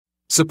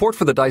Support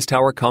for the Dice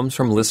Tower comes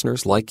from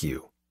listeners like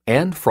you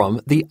and from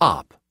the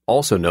Op,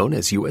 also known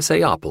as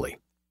USAopoly.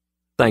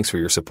 Thanks for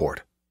your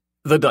support.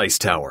 The Dice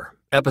Tower,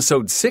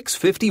 episode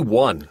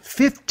 651.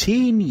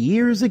 15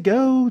 years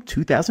ago,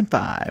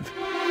 2005.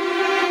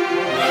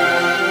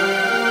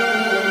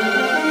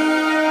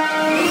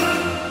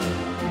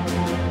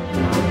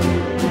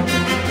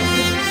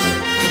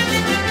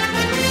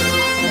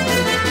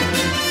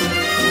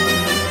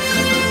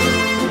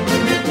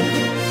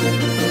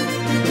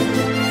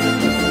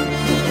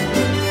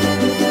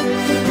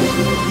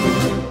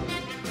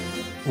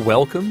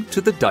 Welcome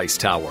to the Dice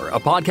Tower, a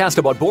podcast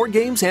about board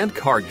games and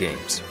card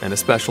games, and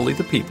especially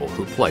the people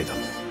who play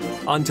them.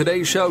 On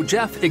today's show,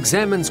 Jeff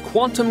examines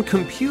quantum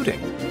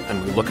computing,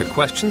 and we look at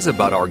questions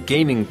about our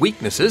gaming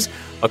weaknesses,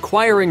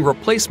 acquiring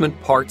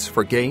replacement parts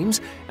for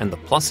games, and the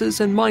pluses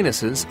and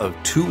minuses of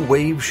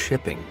two-wave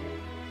shipping.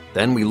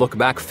 Then we look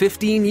back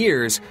 15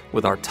 years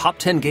with our top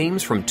 10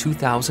 games from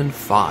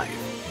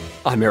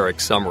 2005. I'm Eric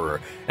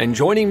Summerer, and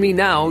joining me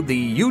now,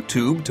 the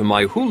YouTube to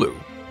my Hulu,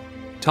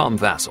 Tom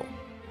Vassell.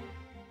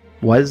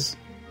 Was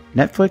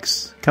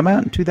Netflix come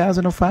out in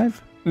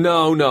 2005?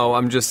 No,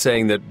 I'm just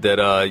saying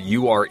that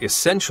you are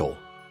essential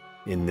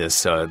in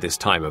this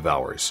time of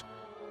ours.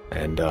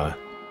 And I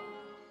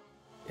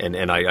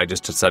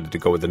just decided to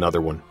go with another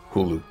one,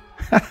 Hulu.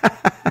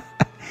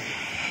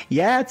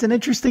 Yeah, it's an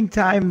interesting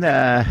time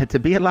to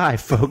be alive,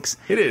 folks.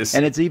 It is.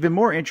 And it's even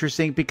more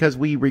interesting because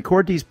we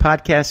record these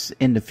podcasts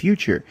in the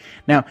future.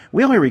 Now,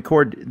 we only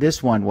record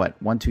this one,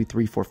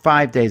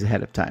 5 days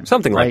ahead of time.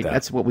 Something right? like that.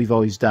 That's what we've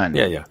always done.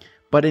 Yeah.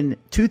 But in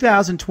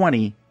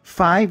 2020,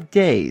 5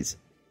 days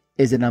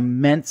is an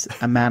immense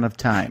amount of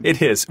time.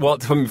 It is. Well,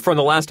 from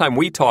the last time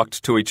we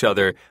talked to each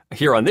other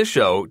here on this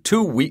show,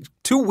 2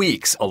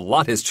 weeks, a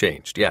lot has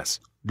changed,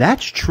 yes.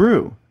 That's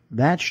true.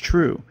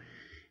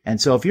 And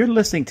so if you're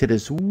listening to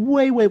this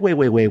way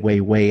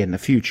in the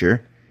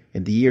future,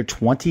 in the year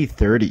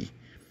 2030,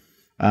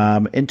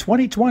 in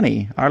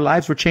 2020, our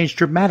lives were changed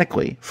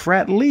dramatically for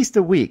at least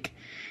a week,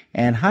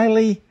 and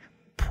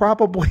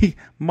probably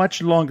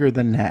much longer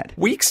than that.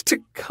 Weeks to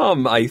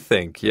come, I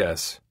think,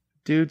 yes.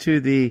 Due to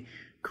the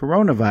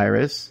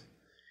coronavirus.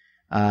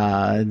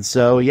 And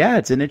so, yeah,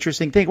 it's an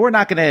interesting thing. We're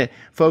not going to,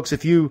 folks,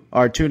 if you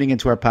are tuning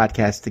into our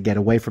podcast to get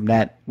away from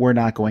that, we're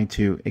not going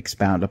to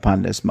expound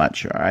upon this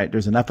much, all right?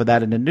 There's enough of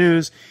that in the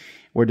news.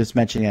 We're just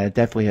mentioning that it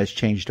definitely has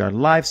changed our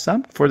lives,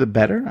 some for the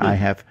better. I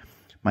have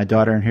my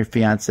daughter and her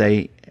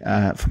fiance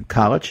from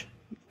college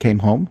came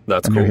home.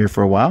 That's and cool. They're here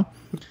for a while.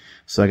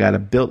 So I got a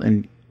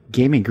built-in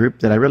gaming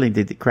group that I really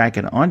did crack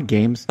it on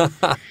games.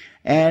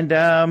 And,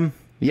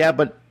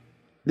 but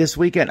this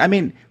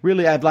weekend,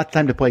 really, I have lots of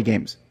time to play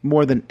games,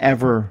 more than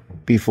ever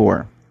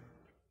before.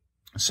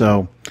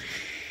 So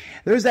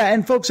there's that.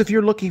 And folks, if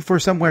you're looking for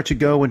somewhere to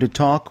go and to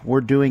talk,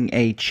 we're doing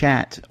a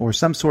chat or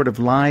some sort of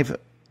live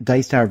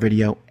Dice Tower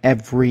video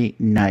every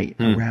night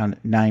around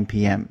 9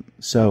 p.m.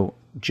 So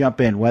jump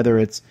in, whether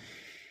it's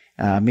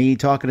me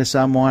talking to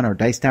someone or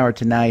Dice Tower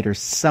Tonight or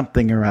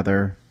something or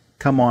other.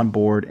 Come on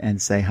board and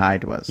say hi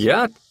to us.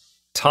 Yeah.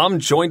 Tom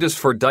joined us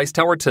for Dice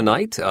Tower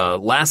Tonight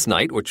last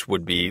night, which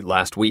would be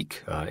last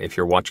week if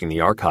you're watching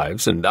the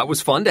archives. And that was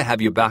fun to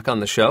have you back on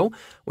the show.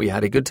 We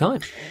had a good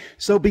time.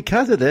 So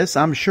because of this,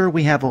 I'm sure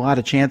we have a lot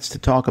of chance to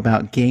talk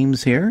about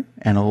games here.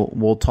 And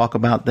we'll talk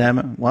about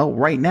them,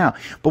 right now.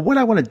 But what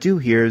I want to do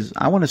here is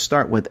I want to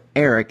start with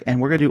Eric.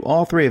 And we're going to do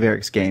all three of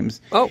Eric's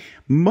games. Oh.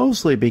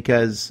 Mostly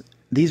because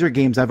these are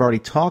games I've already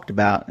talked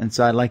about, and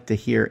so I'd like to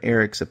hear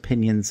Eric's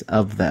opinions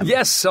of them.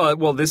 Yes,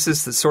 this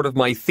is sort of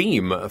my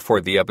theme for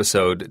the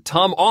episode.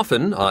 Tom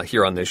often,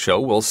 here on this show,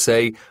 will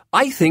say,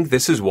 I think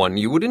this is one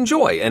you would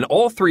enjoy. And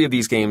all three of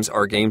these games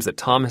are games that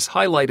Tom has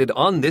highlighted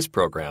on this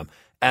program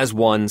as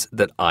ones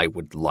that I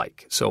would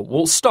like. So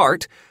we'll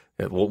start.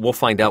 We'll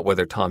find out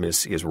whether Tom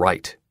is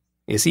right.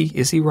 Is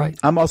he right?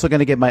 I'm also going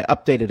to give my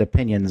updated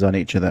opinions on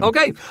each of them.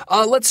 Okay,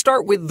 let's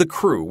start with The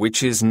Crew,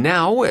 which is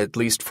now, at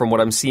least from what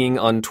I'm seeing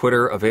on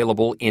Twitter,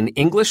 available in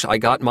English. I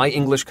got my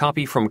English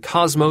copy from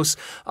Cosmos,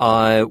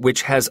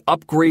 which has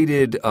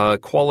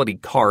upgraded quality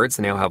cards.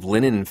 They now have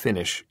linen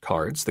finish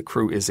cards. The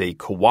Crew is a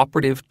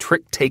cooperative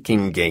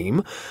trick-taking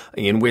game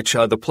in which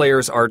the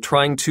players are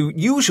trying to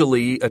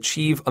usually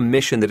achieve a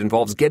mission that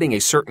involves getting a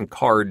certain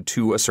card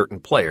to a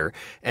certain player,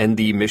 and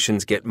the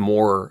missions get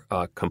more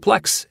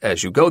complex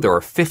as you go. There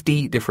are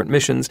 50 different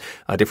missions,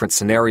 different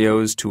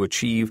scenarios to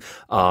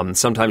achieve.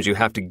 Sometimes you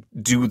have to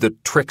do the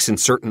tricks in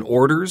certain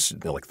orders,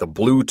 like the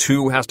blue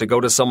 2 has to go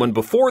to someone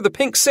before the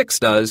pink 6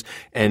 does,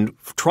 and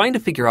trying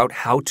to figure out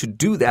how to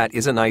do that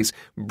is a nice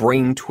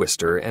brain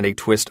twister and a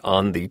twist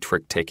on the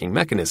trick-taking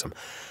mechanism.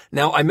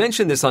 Now, I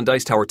mentioned this on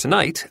Dice Tower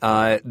Tonight,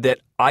 that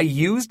I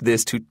used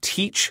this to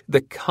teach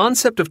the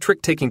concept of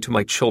trick-taking to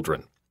my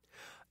children.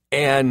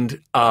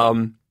 And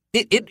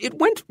It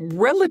went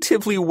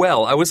relatively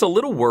well. I was a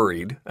little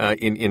worried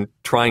in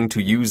trying to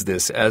use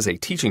this as a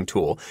teaching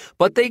tool,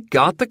 but they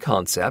got the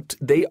concept.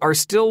 They are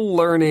still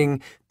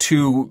learning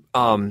to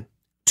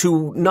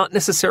not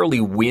necessarily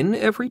win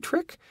every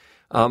trick,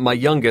 My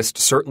youngest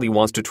certainly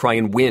wants to try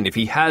and win. If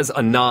he has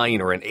a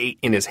 9 or an 8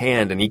 in his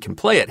hand and he can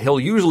play it, he'll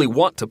usually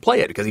want to play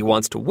it because he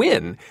wants to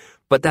win.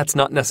 But that's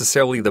not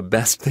necessarily the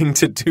best thing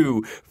to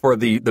do for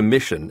the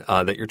mission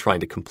that you're trying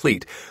to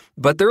complete.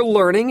 But they're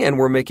learning and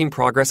we're making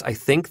progress. I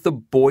think the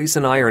boys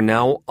and I are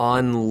now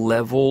on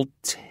level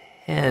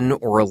 10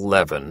 or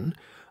 11.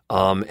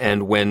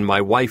 And when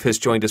my wife has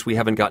joined us, we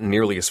haven't gotten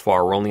nearly as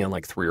far. We're only on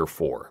like 3 or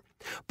 4.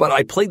 But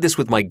I played this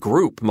with my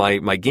group, my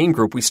game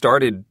group.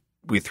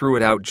 We threw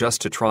it out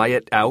just to try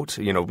it out.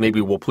 You know, maybe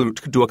we'll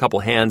do a couple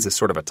hands as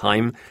sort of a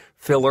time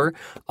filler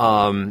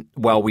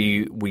while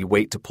we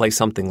wait to play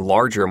something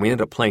larger. And we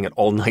ended up playing it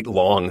all night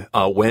long.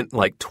 Went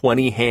like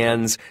 20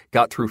 hands,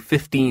 got through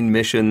 15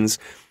 missions.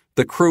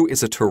 The Crew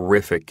is a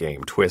terrific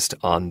game, twist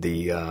on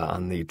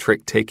the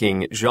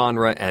trick-taking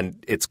genre,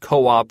 and it's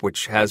co-op,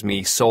 which has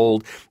me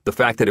sold. The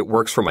fact that it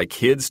works for my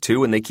kids,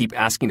 too, and they keep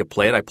asking to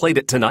play it. I played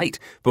it tonight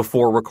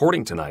before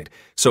recording tonight.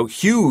 So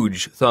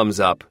huge thumbs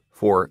up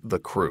for The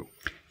Crew.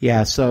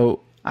 Yeah,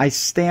 so I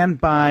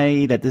stand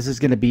by that this is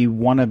going to be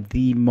one of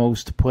the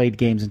most played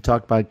games and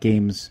talked about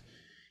games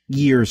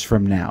years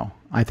from now.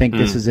 I think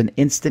this is an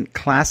instant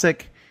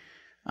classic.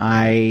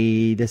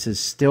 This is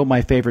still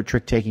my favorite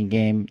trick-taking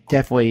game,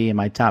 definitely in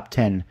my top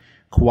 10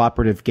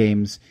 cooperative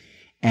games.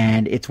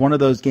 And it's one of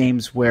those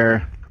games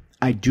where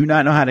I do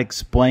not know how to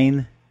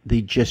explain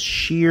the just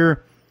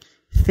sheer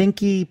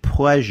thinky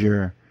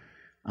pleasure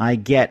I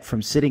get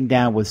from sitting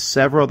down with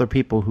several other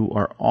people who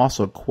are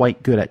also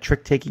quite good at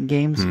trick-taking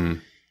games,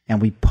 and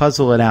we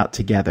puzzle it out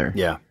together.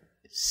 Yeah.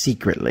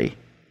 Secretly.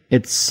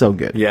 It's so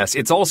good. Yes,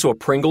 it's also a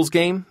Pringles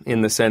game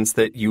in the sense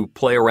that you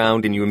play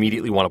around and you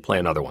immediately want to play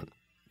another one.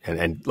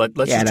 And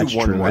let's just do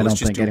one more. Let's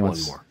just do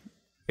one more.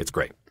 It's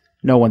great.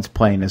 No one's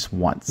playing this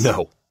once.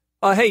 No.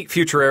 Hey,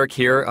 Future Eric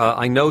here.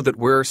 I know that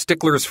we're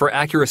sticklers for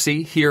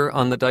accuracy here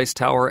on the Dice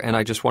Tower, and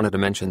I just wanted to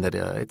mention that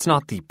it's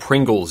not the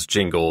Pringles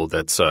jingle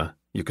that's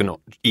you can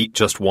eat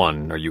just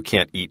one or you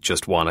can't eat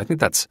just one. I think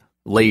that's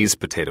Lay's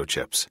potato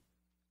chips.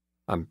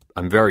 I'm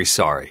very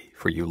sorry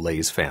for you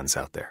Lay's fans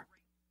out there.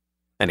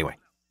 Anyway.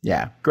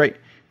 Yeah, great.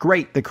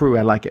 Great, The Crew.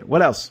 I like it.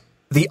 What else?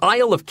 The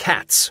Isle of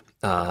Cats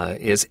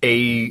is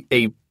a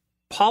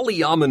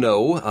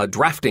polyomino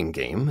drafting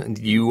game. And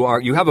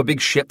you have a big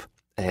ship,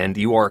 and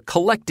you are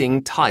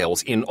collecting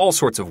tiles in all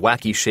sorts of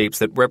wacky shapes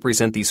that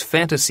represent these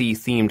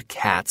fantasy-themed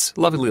cats.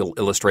 Lovely little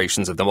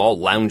illustrations of them all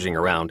lounging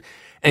around.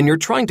 And you're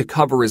trying to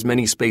cover as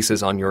many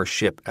spaces on your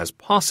ship as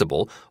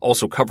possible,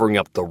 also covering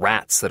up the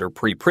rats that are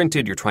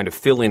pre-printed. You're trying to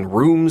fill in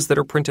rooms that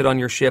are printed on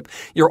your ship.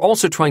 You're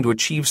also trying to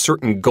achieve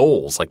certain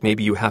goals, like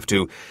maybe you have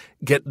to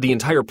get the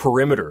entire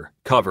perimeter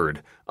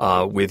covered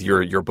with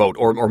your boat,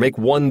 or make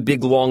one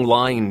big long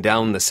line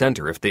down the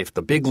center. If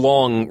the big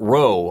long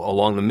row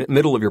along the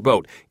middle of your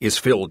boat is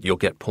filled, you'll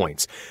get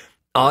points.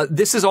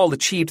 This is all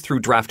achieved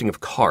through drafting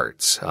of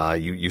cards.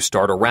 You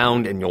start a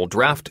round and you'll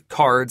draft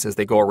cards as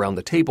they go around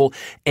the table,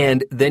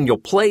 and then you'll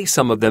play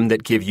some of them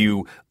that give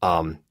you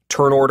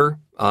turn order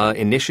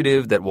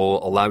initiative that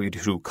will allow you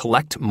to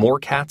collect more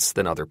cats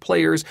than other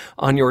players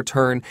on your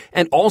turn,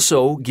 and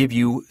also give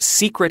you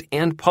secret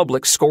and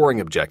public scoring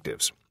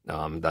objectives.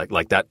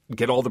 Like that,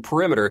 get all the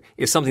perimeter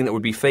is something that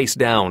would be face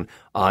down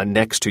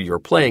next to your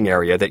playing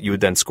area that you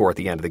would then score at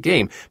the end of the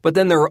game. But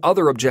then there are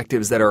other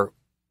objectives that are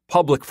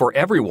public for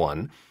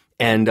everyone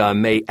and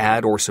may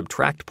add or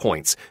subtract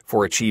points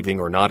for achieving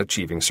or not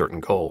achieving certain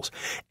goals.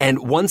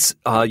 And once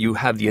you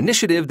have the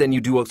initiative, then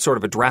you do a sort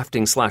of a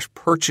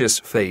drafting/purchase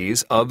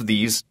phase of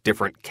these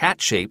different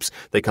cat shapes.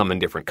 They come in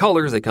different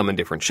colors, they come in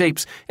different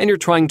shapes, and you're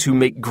trying to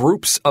make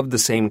groups of the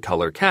same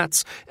color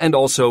cats and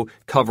also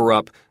cover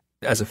up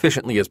as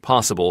efficiently as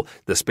possible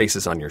the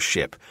spaces on your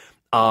ship.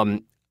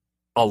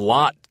 A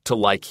lot to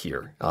like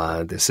here.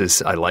 I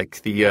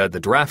like the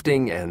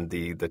drafting and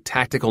the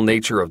tactical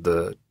nature of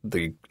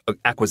the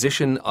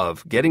acquisition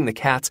of getting the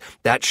cats.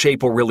 That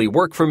shape will really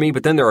work for me,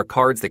 but then there are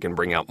cards that can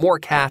bring out more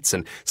cats,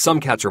 and some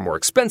cats are more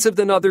expensive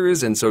than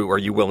others, and so are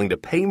you willing to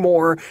pay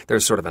more?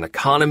 There's sort of an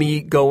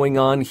economy going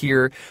on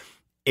here.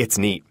 It's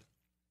neat.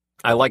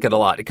 I like it a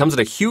lot. It comes in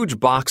a huge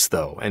box,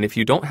 though, and if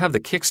you don't have the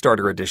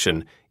Kickstarter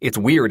edition, it's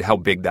weird how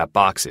big that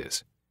box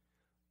is.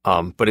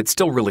 But it's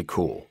still really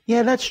cool.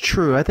 Yeah, that's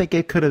true. I think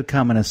it could have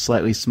come in a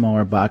slightly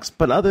smaller box.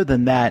 But other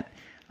than that,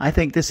 I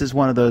think this is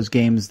one of those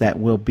games that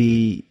will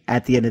be,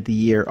 at the end of the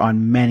year,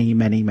 on many,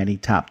 many, many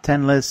top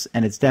 10 lists.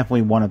 And it's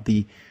definitely one of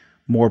the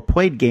more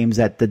played games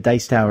at the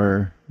Dice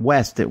Tower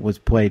West. It was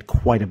played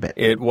quite a bit.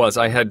 It was.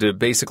 I had to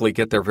basically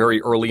get there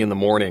very early in the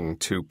morning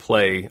to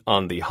play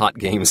on the hot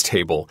games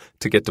table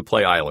to get to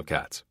play Isle of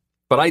Cats.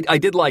 But I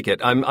did like it.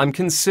 I'm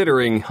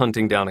considering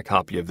hunting down a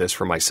copy of this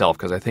for myself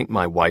because I think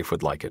my wife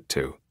would like it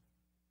too.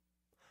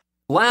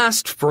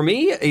 Last for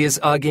me is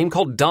a game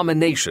called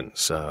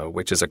DomiNations,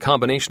 which is a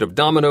combination of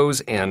dominoes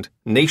and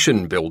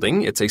nation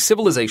building. It's a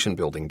civilization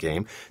building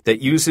game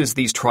that uses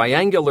these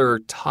triangular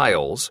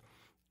tiles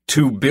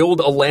to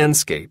build a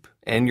landscape,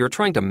 and you're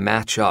trying to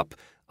match up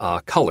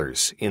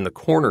colors in the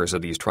corners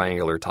of these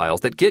triangular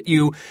tiles that get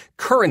you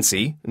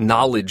currency,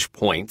 knowledge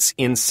points,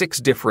 in 6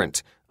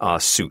 different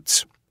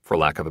suits for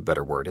lack of a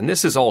better word. And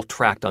this is all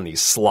tracked on these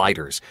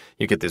sliders.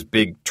 You get this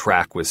big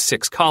track with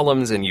 6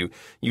 columns, and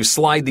you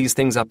slide these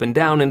things up and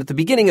down. And at the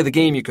beginning of the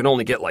game, you can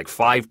only get like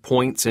 5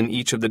 points in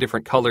each of the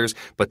different colors.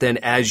 But then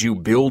as you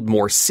build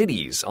more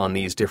cities on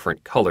these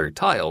different colored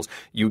tiles,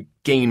 you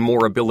gain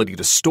more ability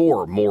to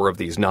store more of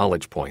these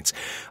knowledge points.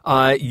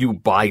 You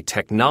buy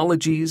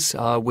technologies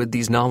with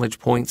these knowledge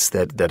points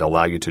that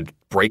allow you to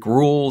break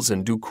rules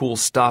and do cool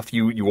stuff.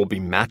 You will be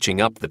matching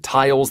up the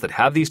tiles that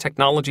have these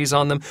technologies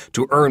on them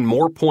to earn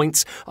more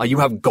points. You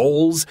have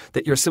goals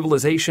that your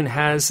civilization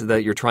has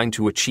that you're trying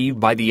to achieve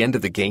by the end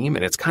of the game,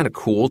 and it's kind of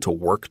cool to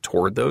work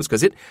toward those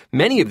because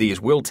many of these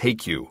will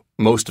take you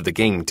most of the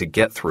game to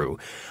get through.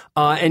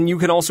 And you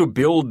can also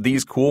build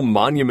these cool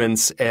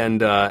monuments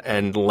and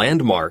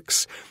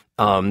landmarks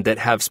that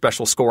have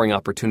special scoring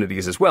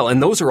opportunities as well.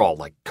 And those are all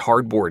like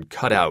cardboard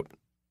cutout.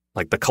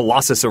 Like the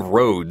Colossus of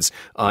Rhodes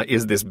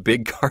is this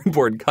big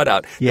cardboard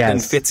cutout that then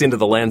fits into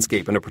the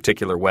landscape in a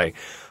particular way.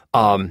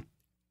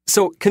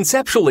 So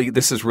conceptually,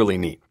 this is really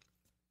neat.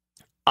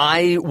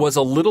 I was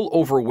a little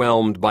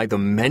overwhelmed by the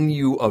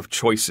menu of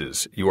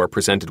choices you are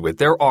presented with.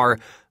 There are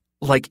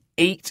like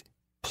 8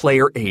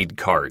 player aid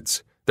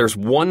cards. There's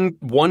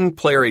one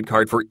player aid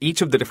card for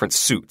each of the different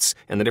suits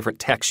and the different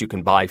techs you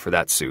can buy for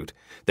that suit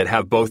that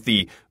have both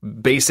the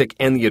basic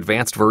and the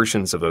advanced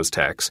versions of those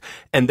techs.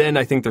 And then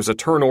I think there's a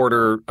turn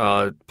order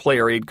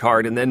player aid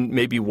card, and then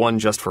maybe one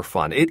just for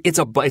fun.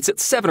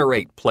 It's 7 or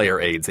 8 player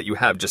aids that you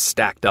have just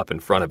stacked up in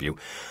front of you.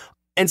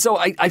 And so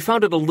I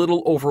found it a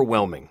little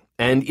overwhelming.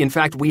 And in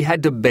fact, we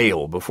had to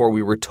bail before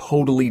we were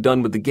totally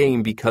done with the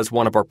game because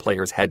one of our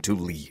players had to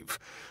leave.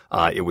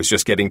 It was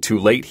just getting too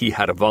late. He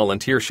had a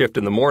volunteer shift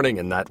in the morning,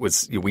 and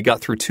we got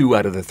through 2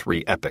 out of the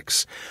 3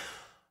 epics.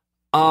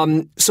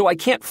 So I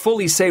can't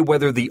fully say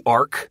whether the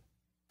arc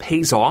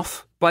pays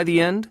off by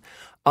the end,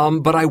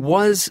 but I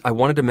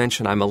wanted to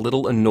mention I'm a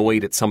little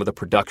annoyed at some of the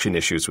production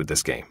issues with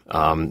this game.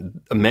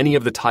 Many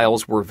of the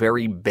tiles were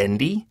very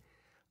bendy.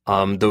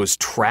 Those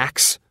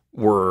tracks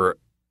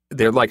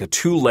they're like a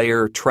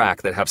 2-layer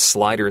track that have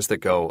sliders that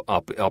go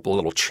up a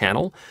little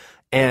channel,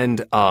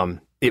 and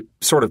it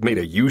sort of made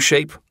a U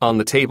shape on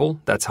the table.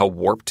 That's how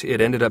warped it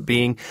ended up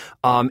being.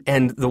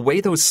 And the way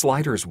those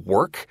sliders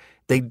work,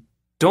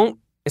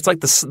 it's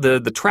like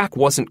the track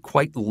wasn't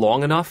quite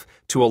long enough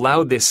to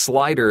allow this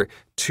slider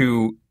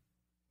to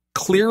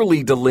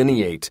clearly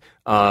delineate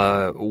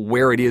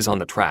where it is on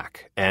the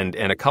track. And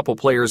a couple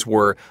players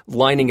were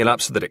lining it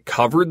up so that it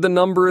covered the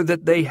number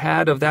that they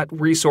had of that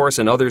resource,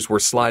 and others were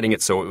sliding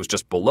it so it was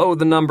just below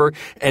the number,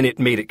 and it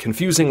made it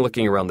confusing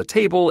looking around the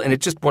table, and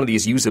it's just one of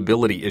these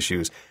usability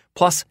issues.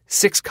 Plus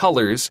 6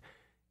 colors,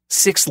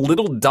 6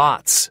 little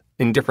dots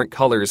in different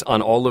colors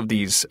on all of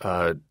these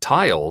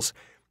tiles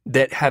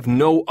that have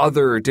no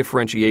other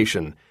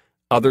differentiation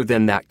other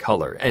than that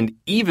color. And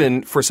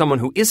even for someone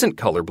who isn't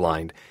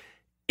colorblind,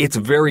 it's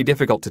very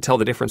difficult to tell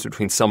the difference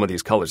between some of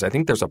these colors. I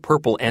think there's a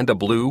purple and a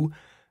blue,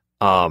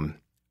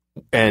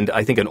 and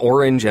I think an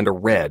orange and a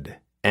red.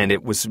 And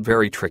it was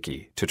very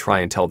tricky to try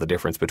and tell the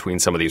difference between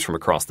some of these from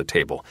across the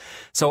table.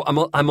 So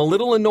I'm a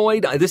little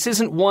annoyed. This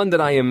isn't one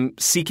that I am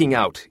seeking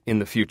out in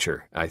the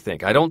future, I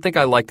think. I don't think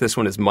I like this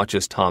one as much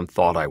as Tom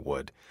thought I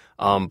would.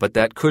 But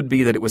that could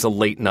be that it was a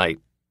late night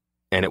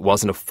and it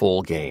wasn't a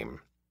full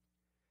game.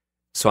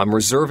 So I'm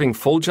reserving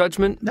full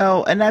judgment.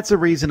 No, and that's a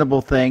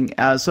reasonable thing.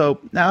 So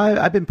now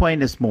I've been playing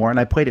this more, and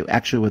I played it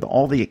actually with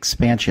all the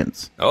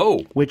expansions.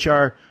 Oh. Which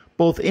are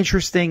both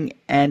interesting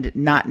and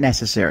not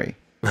necessary,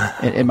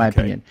 in my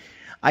opinion.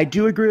 I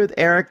do agree with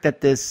Eric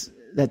that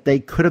they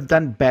could have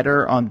done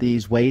better on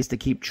these ways to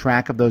keep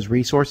track of those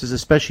resources,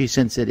 especially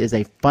since it is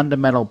a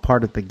fundamental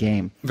part of the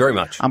game. Very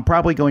much. I'm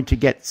probably going to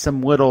get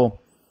some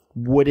little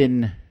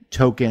wooden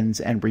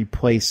tokens and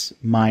replace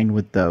mine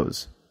with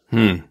those.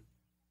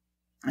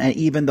 And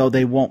even though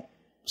they won't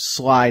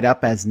slide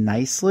up as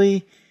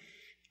nicely,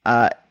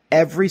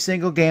 every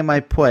single game I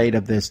played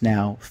of this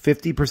now,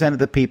 50% of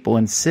the people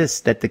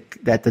insist that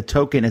the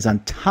token is on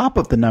top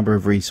of the number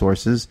of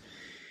resources,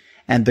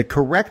 and the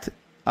correct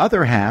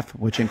other half,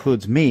 which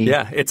includes me,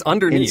 it's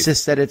underneath,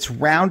 insists that it's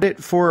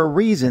rounded for a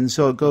reason,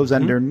 so it goes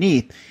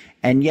underneath.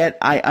 And yet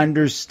I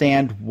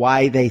understand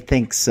why they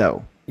think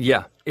so.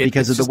 Yeah.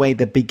 Because of the way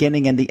the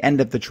beginning and the end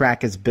of the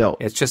track is built.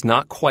 It's just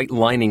not quite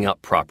lining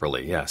up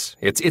properly, yes.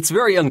 It's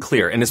very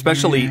unclear, and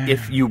especially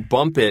if you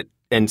bump it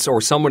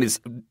or someone is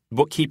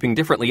bookkeeping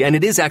differently. And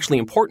it is actually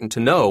important to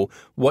know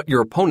what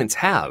your opponents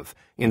have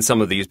in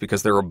some of these,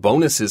 because there are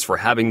bonuses for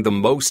having the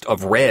most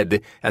of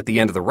red at the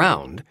end of the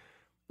round,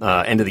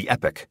 end of the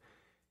epic,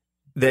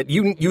 that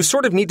you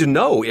sort of need to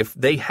know if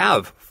they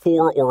have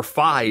 4 or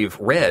 5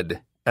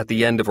 red at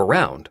the end of a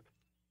round.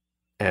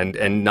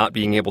 And not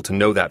being able to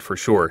know that for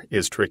sure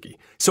is tricky.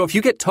 So if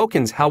you get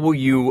tokens, how will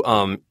you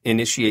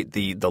initiate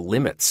the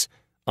limits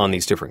on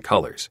these different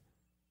colors?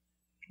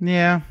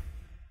 Yeah.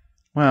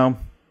 Well,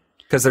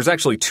 because there's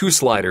actually 2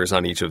 sliders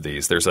on each of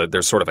these. There's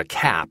sort of a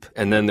cap,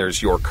 and then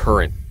there's your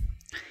current,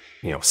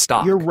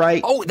 stock. You're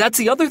right. Oh, that's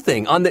the other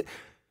thing.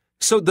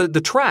 So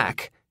the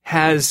track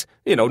has,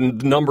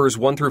 numbers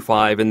 1 through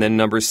 5 and then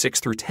numbers 6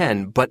 through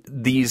 10, but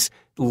these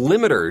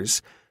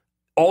limiters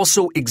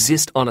also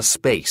exist on a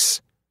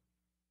space.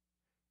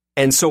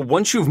 And so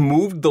once you've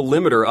moved the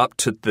limiter up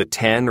to the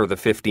 10 or the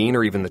 15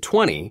 or even the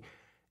 20,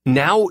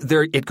 now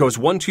it goes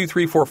 1, 2,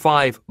 3, 4,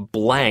 5,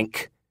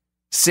 blank,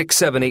 6,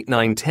 7, 8,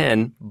 9,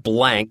 10,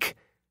 blank.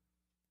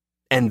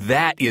 And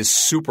that is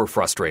super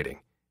frustrating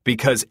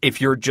because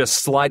if you're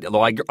just I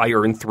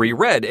earn 3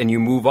 red and you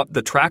move up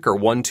the tracker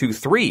 1, 2,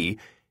 3,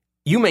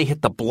 you may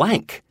hit the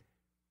blank.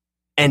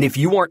 And if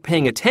you aren't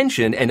paying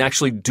attention and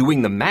actually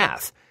doing the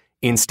math,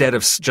 instead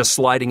of just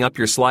sliding up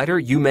your slider,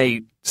 you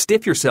may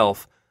stiff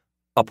yourself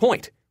a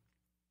point.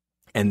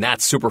 And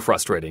that's super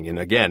frustrating. And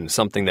again,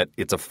 something that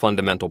it's a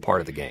fundamental part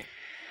of the game.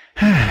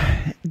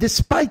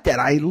 Despite that,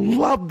 I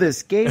love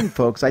this game,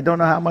 folks. I don't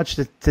know how much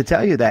to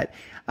tell you that.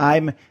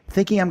 I'm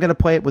thinking I'm going to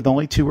play it with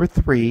only 2 or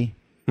 3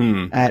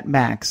 at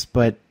max.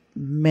 But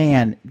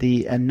man,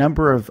 the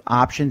number of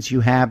options you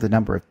have, the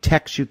number of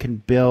techs you can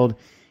build,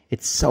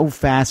 it's so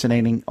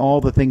fascinating,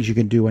 all the things you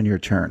can do on your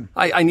turn.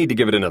 I need to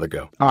give it another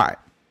go. All right.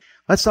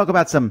 Let's talk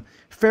about some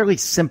fairly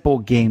simple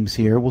games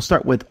here. We'll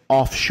start with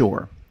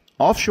Offshore.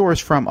 Offshore is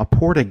from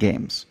Aporta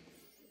Games.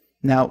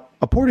 Now,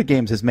 Aporta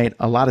Games has made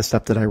a lot of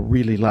stuff that I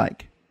really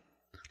like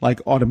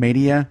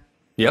Automania.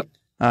 Yep.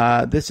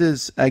 This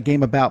is a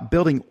game about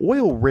building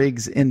oil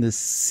rigs in the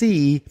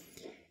sea.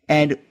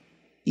 And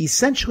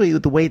essentially,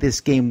 the way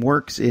this game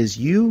works is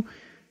you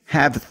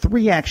have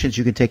 3 actions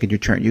you can take in your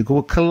turn. You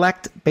go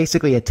collect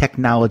basically a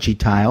technology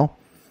tile,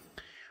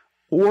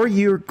 or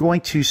you're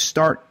going to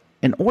start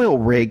an oil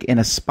rig in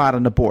a spot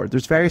on the board.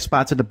 There's various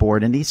spots on the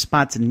board, and these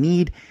spots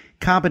need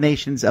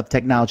combinations of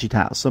technology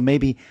tiles. So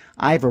maybe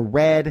I have a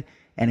red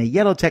and a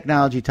yellow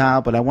technology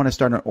tile, but I want to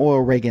start an oil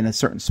rig in a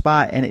certain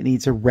spot, and it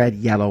needs a red,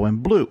 yellow,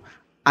 and blue.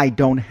 I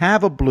don't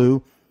have a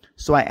blue,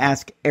 so I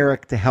ask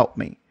Eric to help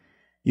me.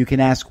 You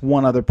can ask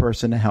one other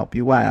person to help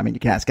you. Well, I mean, you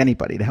can ask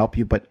anybody to help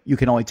you, but you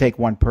can only take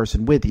one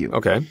person with you.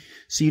 Okay.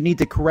 So you need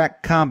the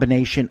correct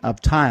combination of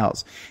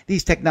tiles.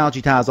 These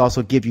technology tiles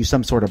also give you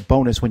some sort of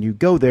bonus when you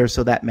go there,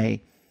 so that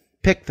may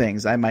pick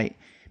things. I might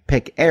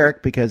pick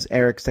Eric because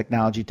Eric's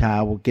technology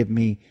tile will give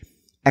me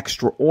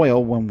extra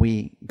oil when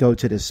we go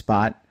to this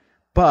spot.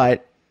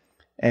 But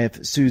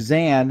if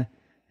Suzanne,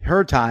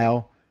 her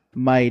tile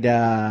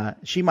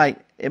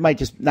it might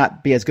just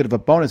not be as good of a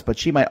bonus, but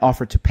she might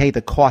offer to pay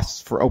the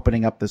costs for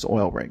opening up this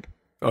oil rig.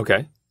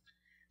 Okay.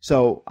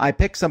 So I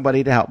pick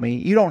somebody to help me.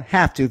 You don't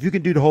have to if you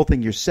can do the whole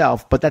thing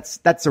yourself, but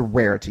that's a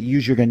rarity.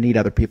 Usually you're going to need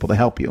other people to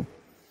help you.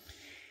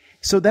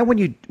 So then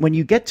when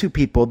you get 2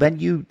 people, then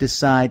you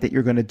decide that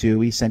you're going to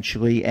do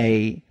essentially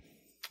a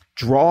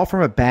draw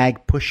from a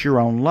bag, push your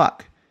own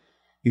luck.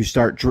 You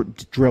start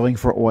drilling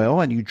for oil,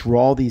 and you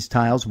draw these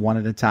tiles one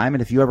at a time.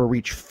 And if you ever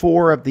reach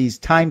 4 of these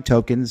time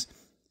tokens,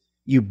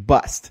 you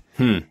bust.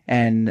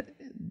 And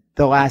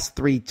the last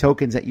 3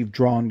 tokens that you've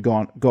drawn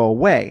go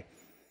away.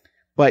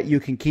 But you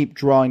can keep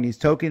drawing these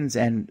tokens,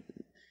 and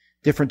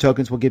different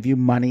tokens will give you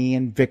money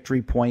and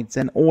victory points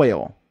and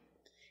oil.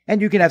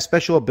 And you can have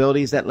special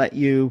abilities that let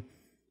you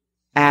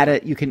add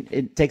it.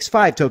 It takes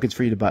 5 tokens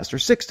for you to bust, or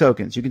 6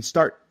 tokens. You can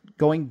start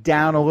going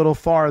down a little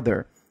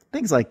farther.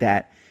 Things like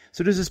that.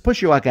 So there's this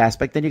push your luck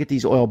aspect. Then you get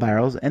these oil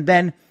barrels. And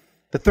then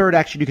the third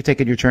action you can take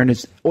in your turn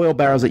is oil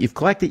barrels that you've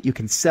collected. You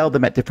can sell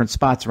them at different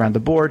spots around the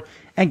board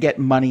and get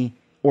money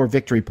or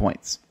victory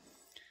points.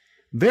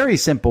 Very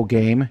simple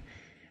game.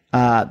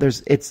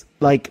 It's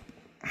like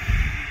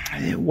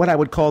what I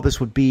would call this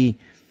would be,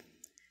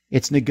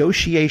 it's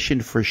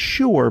negotiation for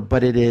sure,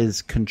 but it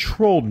is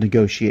controlled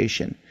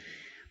negotiation.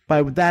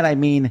 By that I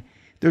mean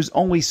there's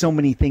only so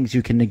many things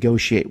you can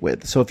negotiate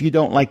with. So if you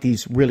don't like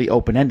these really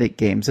open-ended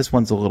games, this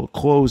one's a little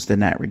closed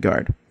in that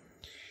regard.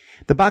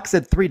 The box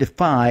said 3 to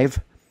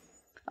 5.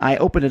 I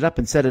opened it up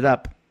and set it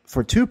up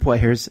for 2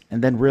 players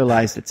and then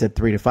realized it said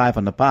 3 to 5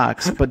 on the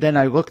box. But then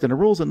I looked in the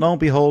rules and lo and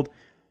behold,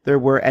 there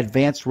were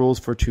advanced rules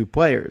for 2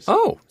 players.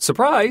 Oh,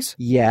 surprise.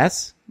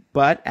 Yes,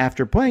 but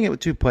after playing it with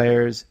 2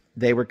 players,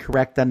 they were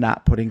correct on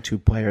not putting 2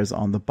 players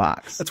on the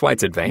box. That's why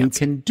it's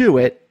advanced. You can do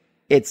it.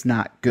 It's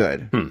not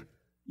good.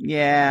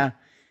 Yeah.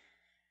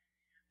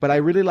 But I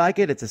really like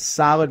it. It's a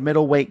solid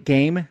middleweight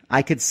game.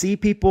 I could see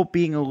people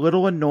being a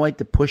little annoyed.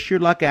 The push your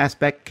luck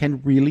aspect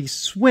can really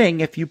swing.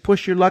 If you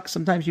push your luck,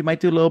 sometimes you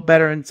might do a little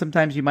better and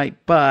sometimes you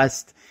might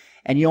bust.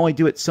 And you only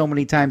do it so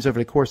many times over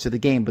the course of the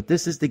game. But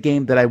this is the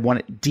game that I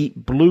wanted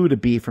Deep Blue to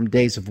be from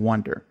Days of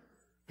Wonder.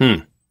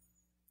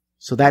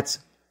 So that's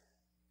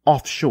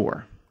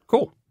Offshore.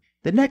 Cool.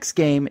 The next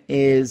game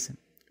is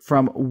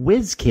from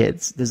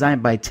WizKids,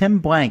 designed by Tim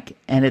Blank,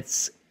 and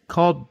it's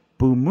called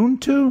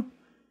Bumuntu.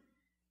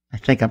 I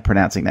think I'm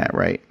pronouncing that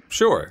right.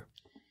 Sure.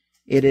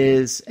 It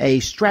is a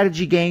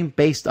strategy game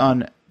based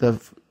on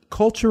the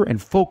culture and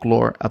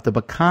folklore of the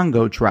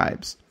Bakongo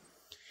tribes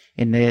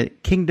in the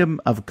Kingdom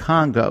of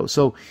Congo.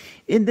 So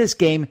in this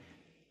game,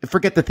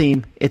 forget the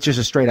theme. It's just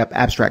a straight up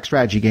abstract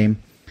strategy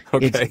game.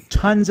 Okay. It's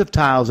tons of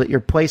tiles that you're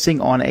placing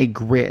on a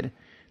grid.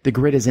 The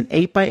grid is an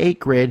 8x8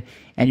 grid,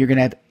 and you're going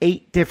to have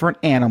 8 different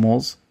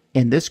animals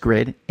in this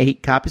grid,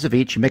 8 copies of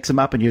each. You mix them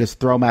up and you just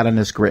throw them out on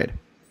this grid.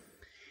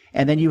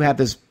 And then you have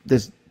this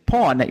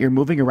pawn that you're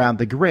moving around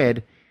the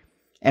grid.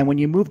 And when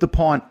you move the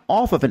pawn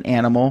off of an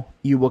animal,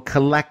 you will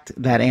collect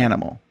that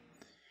animal.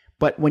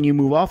 But when you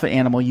move off an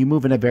animal, you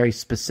move in a very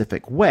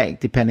specific way,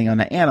 depending on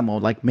the animal.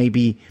 Like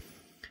maybe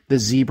the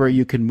zebra,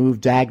 you can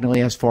move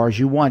diagonally as far as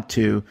you want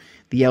to.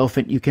 The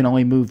elephant, you can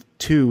only move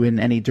 2 in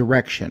any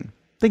direction.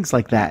 Things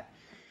like that.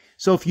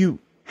 So if you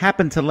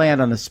happen to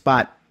land on a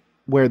spot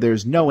where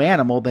there's no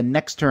animal, then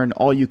next turn,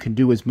 all you can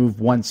do is move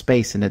 1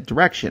 space in a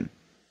direction.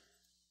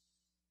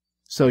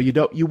 So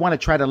you want to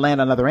try to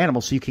land on other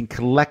animals so you can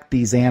collect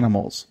these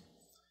animals.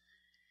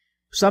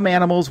 Some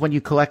animals, when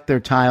you collect their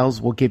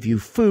tiles, will give you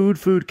food.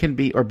 Food can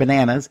be, or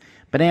bananas.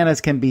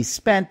 Bananas can be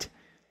spent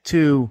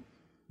to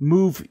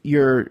move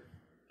your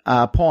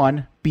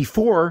pawn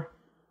before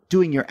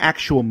doing your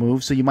actual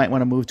move. So you might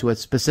want to move to a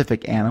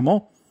specific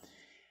animal.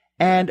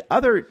 And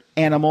other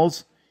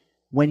animals,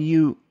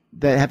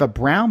 that have a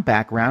brown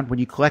background, when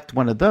you collect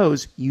one of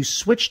those, you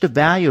switch the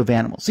value of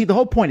animals. See, the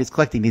whole point is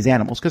collecting these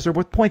animals because they're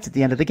worth points at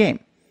the end of the game.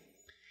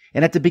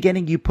 And at the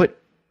beginning, you put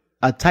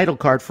a title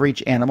card for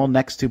each animal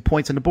next to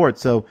points on the board.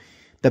 So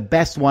the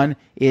best one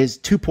is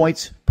 2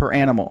 points per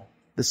animal.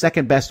 The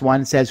second best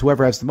one says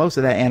whoever has the most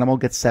of that animal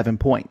gets 7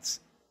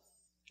 points.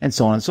 And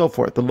so on and so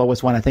forth. The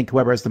lowest one, I think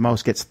whoever has the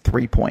most gets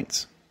 3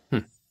 points.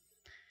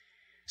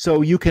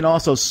 So you can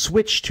also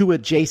switch to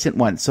adjacent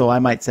ones. So I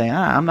might say,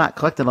 I'm not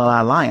collecting a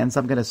lot of lions.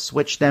 I'm going to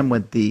switch them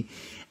with the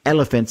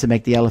elephants and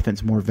make the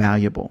elephants more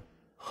valuable.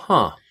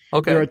 Huh.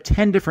 Okay. There are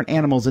 10 different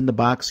animals in the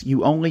box.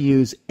 You only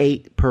use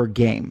 8 per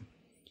game.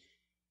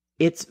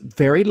 It's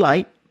very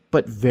light,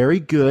 but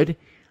very good.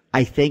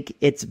 I think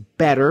it's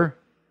better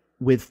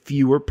with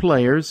fewer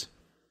players.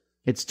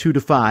 It's 2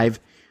 to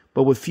 5.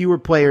 But with fewer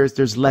players,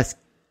 there's less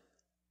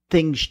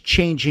things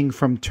changing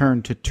from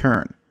turn to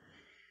turn.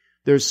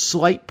 There's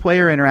slight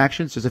player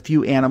interactions. There's a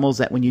few animals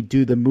that when you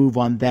do the move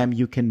on them,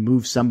 you can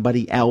move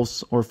somebody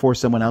else or force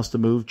someone else to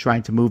move,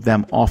 trying to move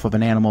them off of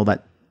an animal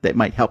that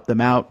might help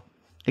them out,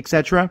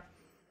 etc.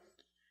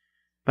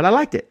 But I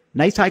liked it.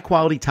 Nice high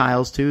quality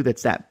tiles too.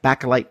 That's that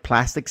bakelite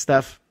plastic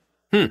stuff.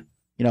 You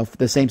know,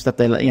 the same stuff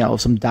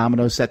some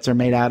domino sets are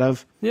made out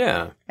of.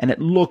 Yeah. And it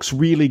looks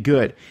really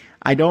good.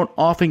 I don't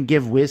often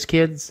give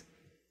WizKids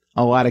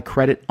a lot of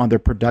credit on their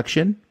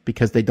production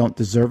because they don't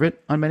deserve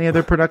it on many of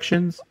their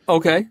productions.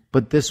 Okay.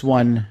 But this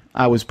one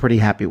I was pretty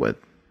happy with.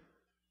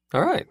 All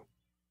right.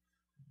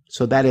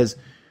 So that is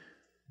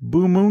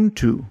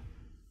Bumuntu.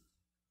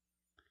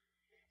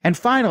 And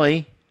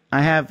finally,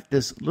 I have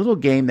this little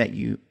game that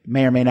you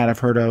may or may not have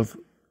heard of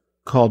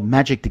called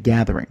Magic the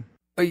Gathering.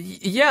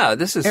 Yeah,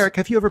 this is... Eric,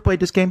 have you ever played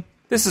this game?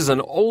 This is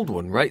an old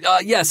one, right?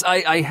 Yes,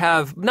 I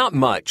have. Not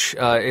much.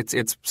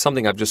 It's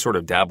something I've just sort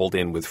of dabbled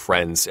in with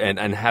friends and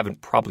haven't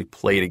probably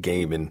played a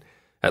game in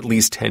at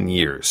least 10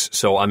 years.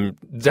 So I'm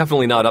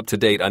definitely not up to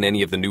date on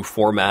any of the new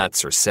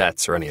formats or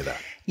sets or any of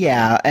that.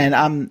 Yeah, and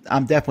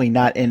I'm definitely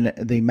not in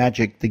the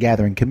Magic the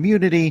Gathering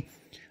community.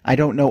 I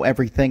don't know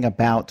everything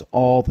about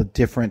all the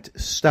different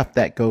stuff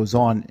that goes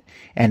on.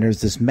 And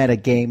there's this meta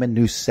game and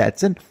new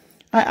sets. And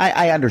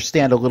I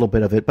understand a little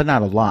bit of it, but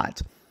not a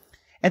lot.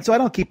 And so I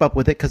don't keep up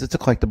with it because it's a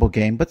collectible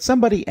game. But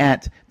somebody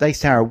at Dice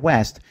Tower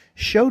West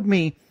showed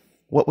me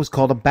what was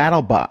called a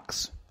battle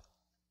box.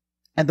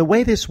 And the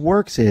way this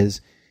works is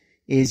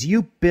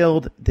you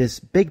build this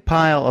big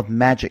pile of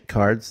magic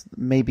cards,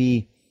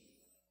 maybe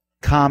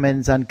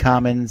commons,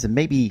 uncommons, and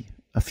maybe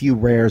a few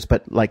rares,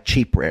 but like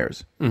cheap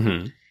rares.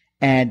 Mm-hmm.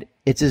 And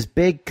it's this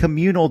big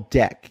communal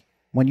deck.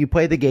 When you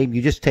play the game,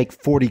 you just take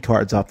 40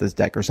 cards off this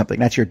deck or something.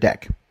 That's your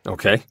deck.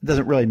 Okay. It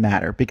doesn't really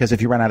matter because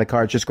if you run out of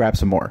cards, just grab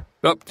some more.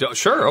 Oh,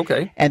 sure,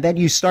 okay. And then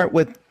you start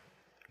with,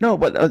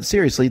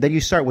 seriously, then you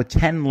start with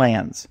 10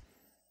 lands.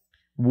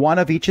 One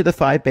of each of the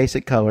 5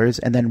 basic colors,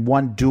 and then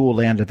 1 dual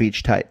land of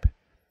each type.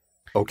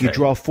 Okay. You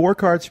draw 4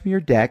 cards from your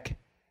deck,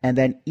 and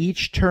then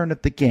each turn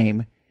of the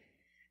game,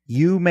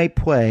 you may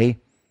play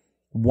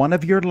one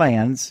of your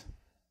lands,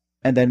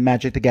 and then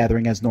Magic the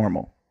Gathering as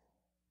normal.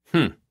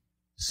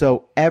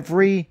 So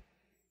every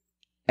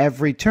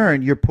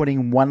turn, you're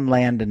putting 1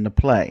 land into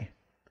play.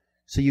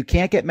 So you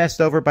can't get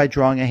messed over by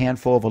drawing a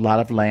handful of a lot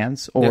of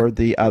lands, or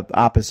the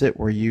opposite,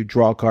 where you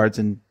draw cards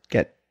and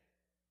get,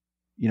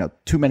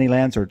 too many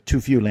lands or too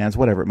few lands,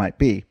 whatever it might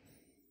be.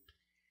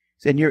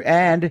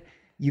 And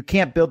you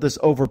can't build this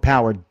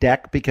overpowered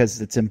deck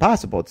because it's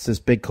impossible. It's this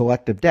big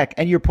collective deck,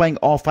 and you're playing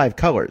all 5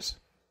 colors.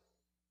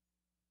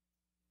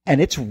 And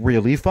it's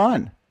really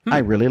fun. I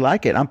really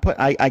like it.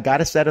 I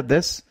got a set of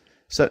this.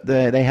 So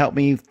they helped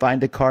me find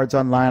the cards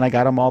online. I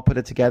got them all, put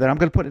it together. I'm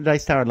going to put it in the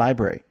Dice Tower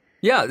library.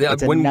 Yeah.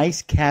 It's a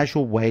nice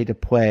casual way to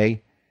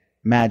play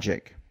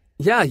Magic.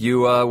 Yeah,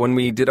 you when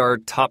we did our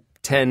top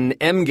 10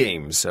 M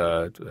games,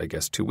 I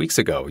guess 2 weeks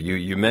ago,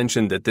 you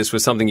mentioned that this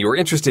was something you were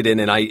interested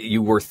in, and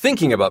you were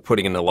thinking about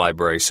putting in the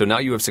library. So now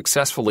you have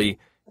successfully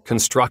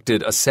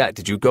constructed a set.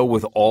 Did you go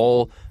with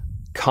all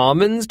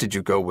commons? Did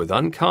you go with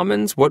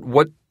uncommons? What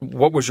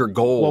was your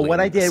goal in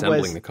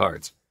assembling the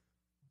cards?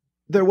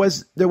 There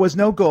was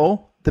no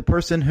goal. the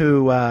person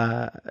who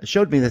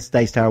showed me this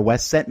Dice Tower,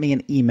 Wes, sent me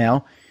an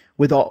email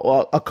with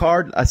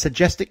a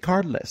suggested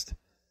card list.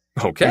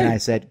 Okay. And I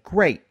said,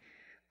 great.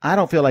 I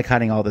don't feel like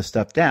hunting all this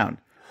stuff down.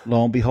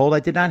 Lo and behold,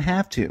 I did not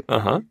have to.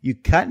 Uh-huh. You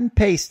cut and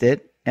paste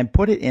it and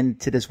put it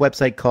into this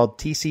website called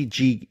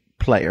TCG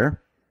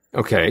Player.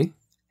 Okay.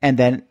 And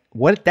then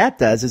what that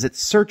does is it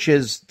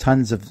searches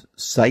tons of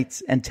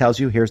sites and tells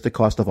you here's the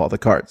cost of all the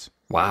cards.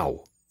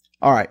 Wow.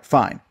 All right,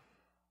 fine.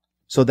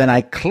 So then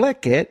I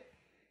click it,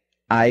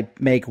 I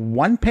make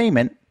one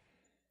payment,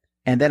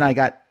 and then I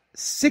got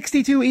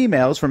 62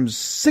 emails from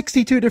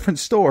 62 different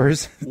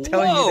stores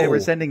telling me they were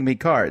sending me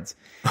cards.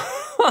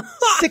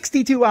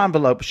 62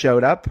 envelopes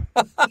showed up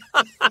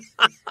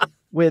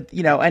with,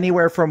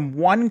 anywhere from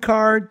 1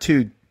 card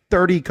to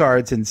 30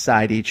 cards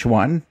inside each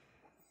one.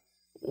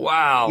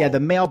 Wow. Yeah, the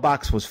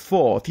mailbox was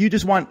full. If you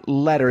just want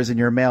letters in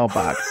your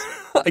mailbox.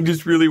 I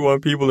just really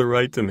want people to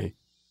write to me.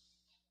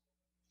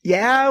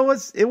 Yeah, it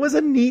was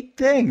a neat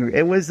thing.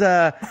 It was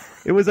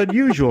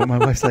unusual. My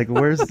wife's like,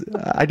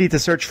 I need to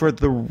search for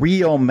the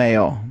real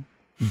mail.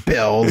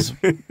 Bills,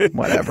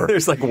 whatever.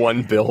 There's like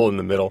one bill in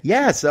the middle.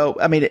 Yeah, so,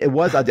 I mean, I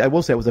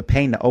will say it was a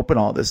pain to open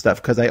all this stuff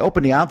because I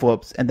opened the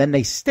envelopes and then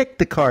they stick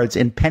the cards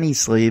in penny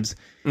sleeves,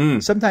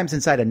 sometimes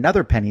inside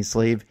another penny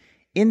sleeve,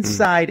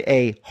 inside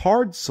a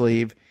hard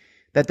sleeve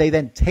that they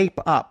then tape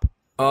up.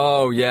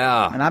 Oh,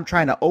 yeah. And I'm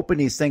trying to open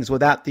these things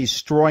without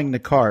destroying the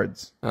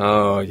cards.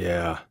 Oh,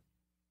 yeah.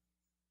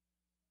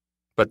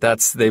 But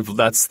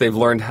they've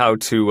learned how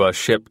to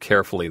ship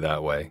carefully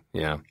that way.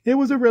 Yeah. It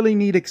was a really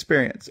neat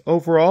experience.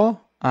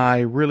 Overall, I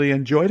really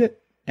enjoyed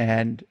it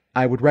and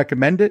I would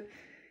recommend it.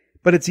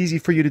 But it's easy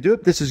for you to do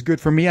it. This is good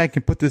for me. I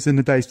can put this in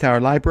the Dice Tower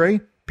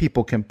library.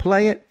 People can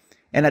play it.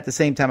 And at the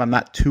same time, I'm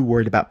not too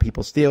worried about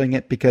people stealing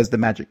it because the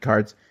Magic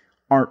cards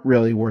aren't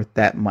really worth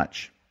that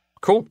much.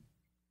 Cool.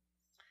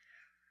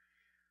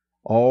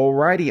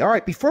 Alrighty. All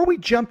right. Before we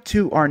jump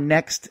to our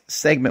next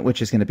segment,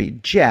 which is going to be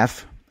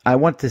Jeff, I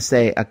want to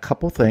say a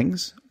couple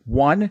things.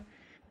 One,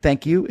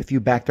 thank you if you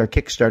backed our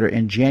Kickstarter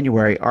in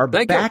January. Our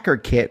backer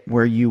kit,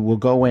 where you will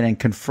go in and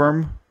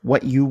confirm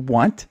what you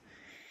want,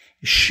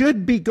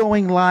 should be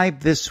going live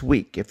this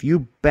week. If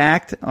you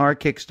backed our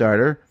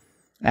Kickstarter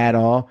at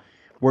all,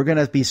 we're going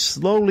to be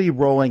slowly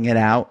rolling it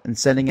out and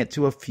sending it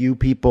to a few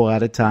people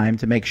at a time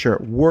to make sure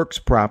it works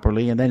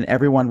properly, and then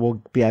everyone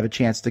will have a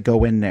chance to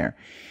go in there.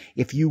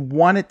 If you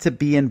wanted to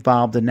be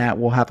involved in that,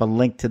 we'll have a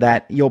link to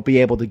that. You'll be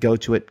able to go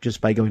to it just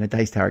by going to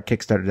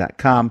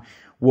DicetowerKickstarter.com.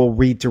 We'll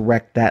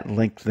redirect that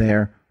link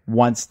there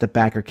once the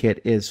backer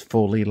kit is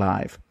fully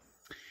live.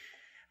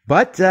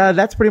 But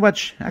that's pretty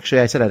much, actually,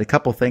 I said I had a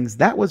couple things.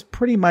 That was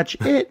pretty much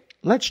it.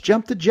 Let's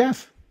jump to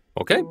Jeff.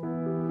 Okay.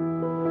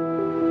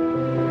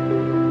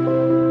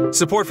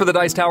 Support for the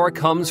Dice Tower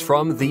comes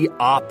from the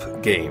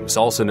Op Games,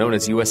 also known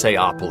as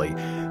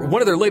USAopoly.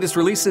 One of their latest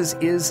releases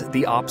is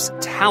the Op's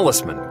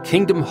Talisman,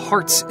 Kingdom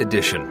Hearts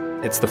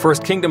Edition. It's the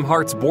first Kingdom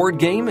Hearts board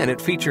game, and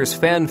it features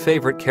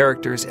fan-favorite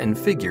characters and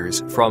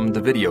figures from the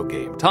video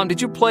game. Tom,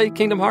 did you play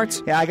Kingdom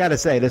Hearts? Yeah, I gotta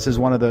say, this is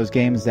one of those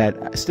games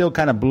that still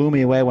kind of blew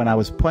me away when I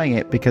was playing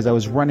it because I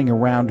was running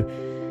around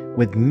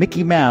with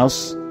Mickey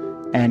Mouse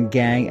and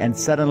gang, and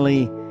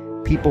suddenly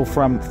people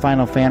from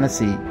Final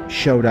Fantasy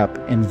showed up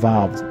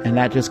involved, and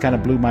that just kind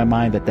of blew my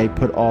mind that they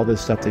put all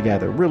this stuff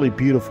together. Really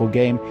beautiful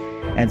game,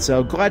 and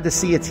so glad to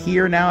see it's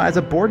here now as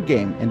a board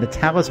game in the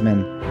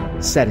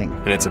Talisman setting.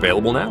 And it's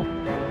available now.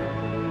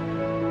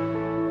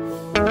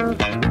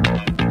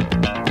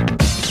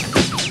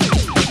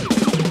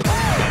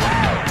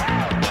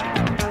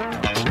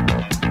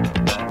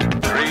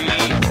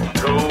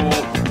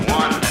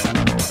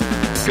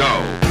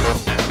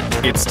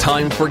 It's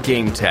time for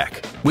Game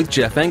Tech with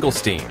Jeff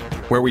Engelstein,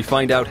 where we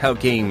find out how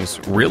games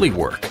really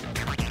work.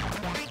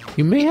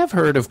 You may have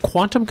heard of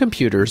quantum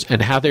computers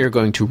and how they are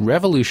going to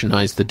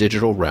revolutionize the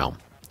digital realm.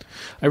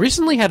 I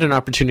recently had an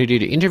opportunity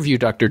to interview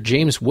Dr.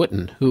 James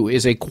Wooten, who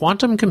is a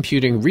quantum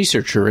computing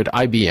researcher at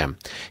IBM.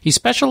 He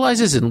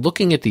specializes in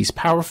looking at these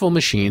powerful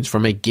machines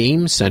from a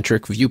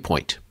game-centric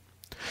viewpoint.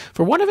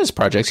 For one of his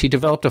projects, he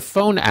developed a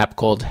phone app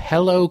called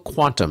Hello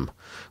Quantum,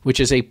 which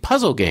is a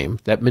puzzle game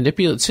that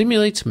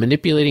simulates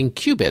manipulating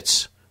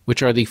qubits,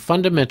 which are the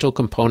fundamental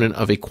component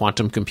of a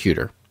quantum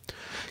computer.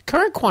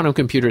 Current quantum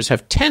computers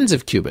have tens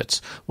of qubits,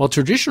 while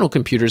traditional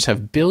computers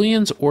have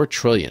billions or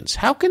trillions.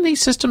 How can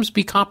these systems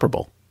be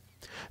comparable?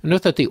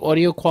 Note that the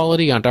audio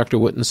quality on Dr.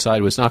 Wooten's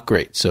side was not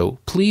great, so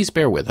please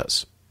bear with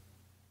us.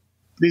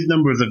 These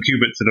numbers of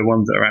qubits are the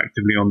ones that are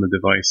actively on the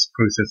device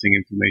processing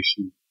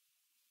information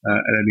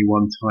at any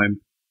one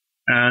time.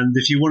 And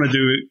if you want to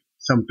do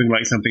something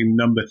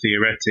number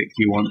theoretic,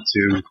 you want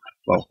to,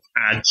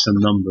 add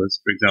some numbers,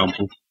 for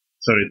example.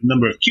 So the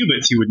number of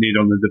qubits you would need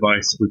on the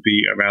device would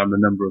be around the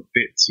number of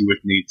bits you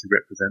would need to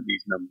represent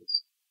these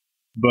numbers.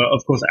 But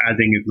of course,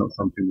 adding is not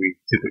something we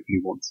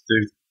typically want to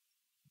do.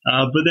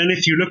 But then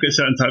if you look at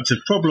certain types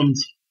of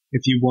problems,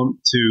 if you want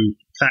to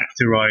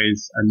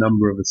factorize a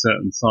number of a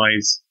certain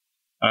size,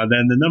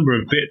 then the number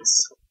of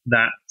bits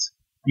that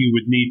you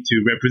would need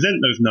to represent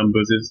those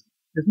numbers is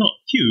not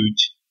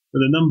huge, but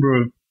the number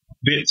of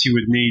bits you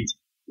would need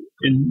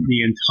in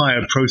the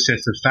entire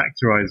process of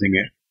factorizing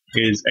it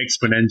is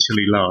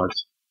exponentially large.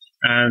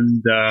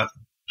 And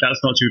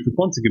that's not true for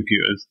quantum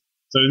computers.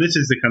 So this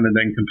is the kind of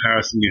then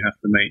comparison you have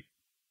to make.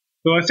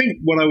 So I think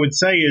what I would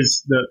say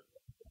is that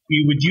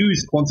you would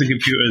use quantum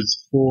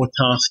computers for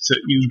tasks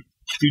that you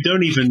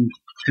don't even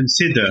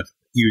consider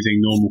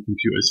using normal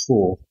computers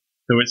for.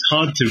 So it's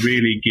hard to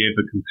really give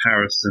a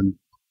comparison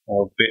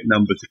of bit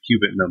number to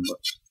qubit number.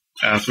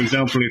 For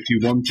example, if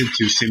you wanted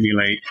to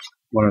simulate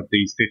one of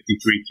these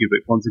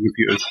 53-qubit quantum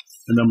computers,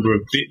 the number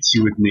of bits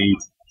you would need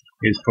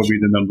is probably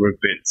the number of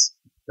bits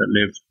that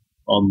live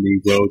on the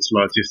world's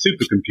largest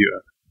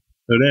supercomputer.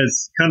 So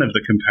there's kind of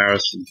the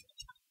comparison.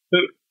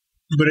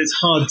 But it's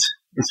hard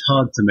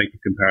to make a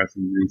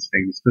comparison with these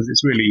things because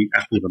it's really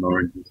apples and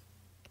oranges.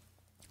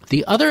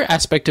 The other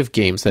aspect of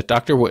games that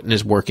Dr. Wooten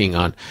is working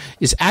on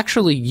is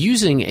actually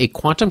using a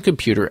quantum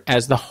computer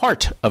as the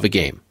heart of a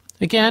game.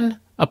 Again,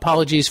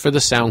 apologies for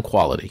the sound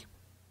quality.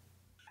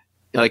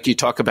 Like you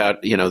talk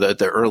about,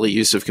 the early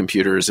use of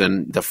computers,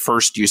 and the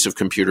first use of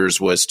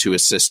computers was to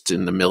assist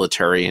in the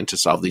military and to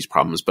solve these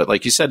problems. But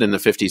like you said, in the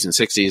 50s and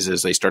 60s,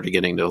 as they started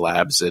getting to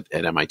labs at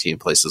MIT and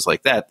places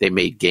like that, they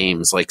made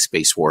games like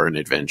Space War and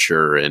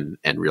Adventure and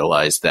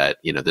realized that,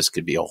 this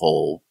could be a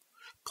whole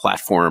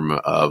platform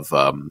of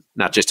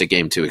not just a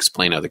game to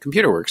explain how the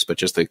computer works, but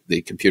just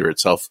the computer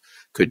itself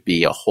could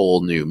be a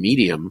whole new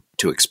medium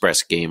to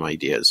express game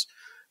ideas.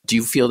 Do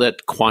you feel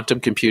that quantum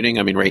computing,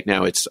 right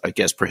now it's, I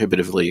guess,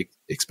 prohibitively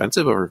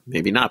expensive, or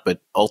maybe not,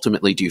 but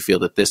ultimately do you feel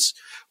that this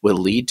will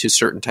lead to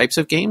certain types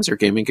of games or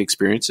gaming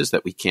experiences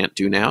that we can't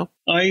do now?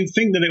 I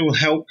think that it will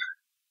help.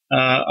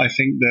 I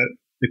think that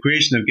the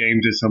creation of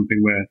games is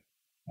something where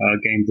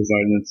game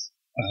designers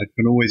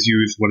can always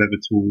use whatever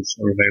tools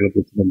are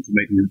available to them to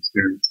make new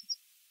experiences.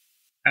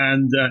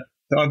 And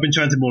so I've been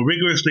trying to more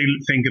rigorously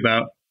think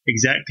about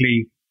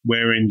exactly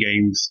where in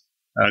games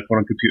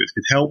quantum computers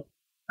could help.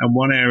 And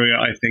one area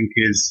I think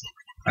is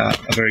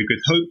a very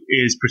good hope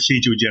is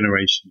procedural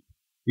generation.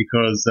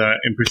 Because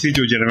in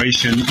procedural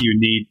generation, you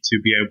need to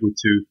be able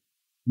to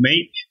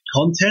make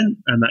content,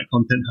 and that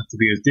content has to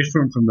be as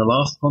different from the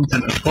last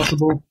content as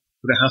possible,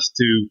 but it has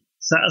to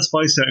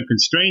satisfy certain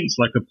constraints,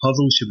 like a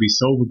puzzle should be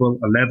solvable,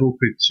 a level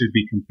should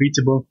be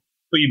completable.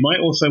 But you might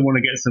also want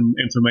to get some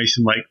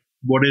information like,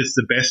 what is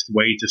the best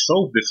way to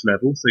solve this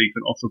level, so you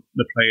can offer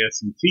the player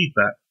some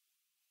feedback.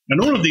 And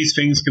all of these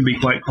things can be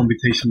quite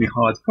computationally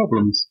hard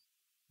problems,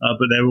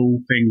 but they're all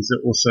things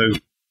that also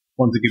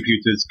quantum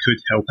computers could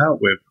help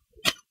out with.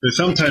 So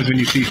sometimes when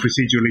you see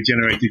procedurally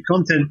generated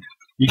content,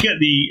 you get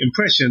the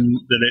impression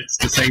that it's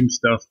the same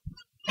stuff,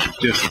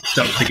 just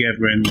stuck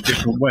together in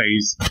different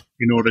ways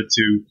in order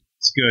to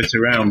skirt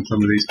around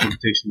some of these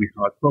computationally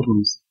hard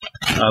problems.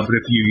 But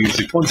if you use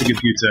a quantum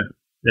computer,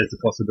 there's a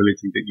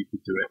possibility that you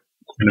could do it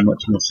in a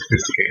much more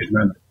sophisticated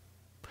manner.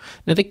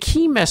 Now, the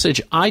key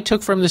message I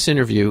took from this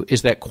interview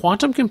is that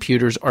quantum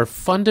computers are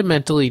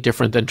fundamentally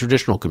different than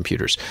traditional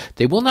computers.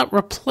 They will not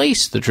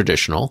replace the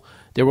traditional.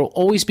 There will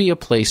always be a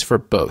place for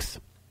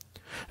both.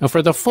 Now,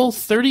 for the full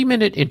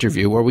 30-minute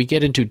interview where we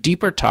get into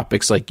deeper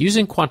topics like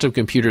using quantum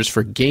computers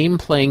for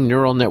game-playing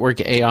neural network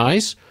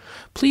AIs,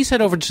 please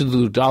head over to the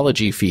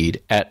Ludology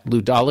feed at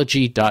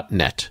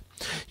ludology.net.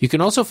 You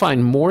can also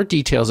find more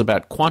details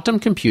about quantum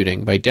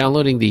computing by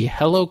downloading the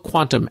Hello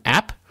Quantum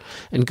app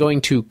and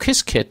going to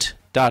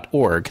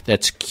Qiskit.org,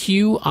 that's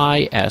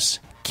QISKIT.org,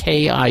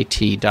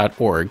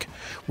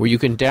 where you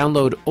can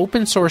download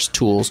open source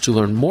tools to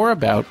learn more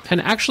about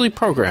and actually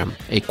program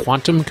a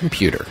quantum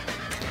computer.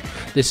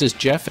 This is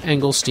Jeff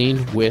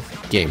Engelstein with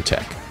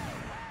GameTech.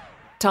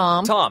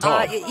 Tom. Tom.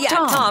 Tom.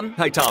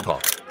 Hey,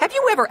 Tom. Have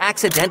you ever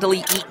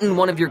accidentally eaten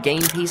one of your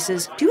game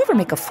pieces? Do you ever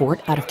make a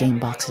fort out of game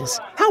boxes?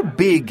 How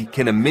big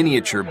can a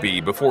miniature be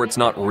before it's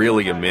not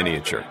really a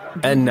miniature?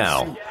 And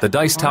now, the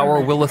Dice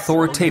Tower will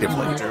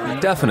authoritatively,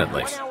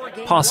 definitely,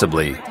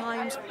 possibly,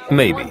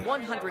 maybe,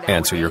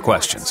 answer your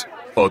questions.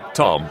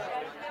 Tom,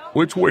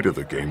 which way to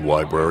the game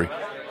library?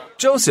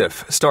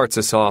 Joseph starts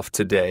us off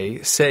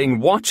today saying,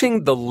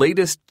 watching the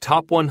latest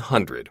Top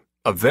 100,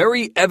 a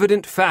very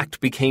evident fact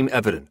became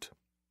evident.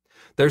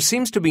 There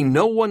seems to be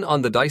no one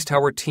on the Dice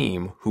Tower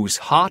team who's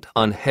hot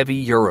on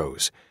heavy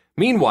Euros.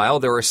 Meanwhile,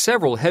 there are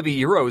several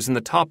heavy Euros in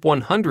the top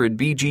 100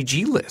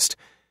 BGG list.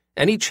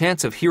 Any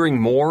chance of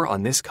hearing more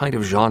on this kind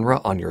of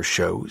genre on your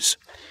shows?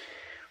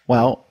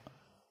 Well,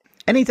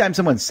 anytime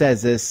someone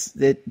says this,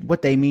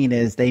 what they mean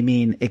is they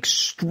mean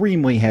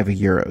extremely heavy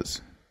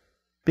Euros.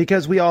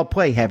 Because we all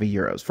play heavy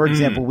Euros. For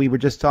example, we were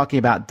just talking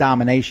about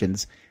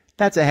DomiNations.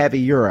 That's a heavy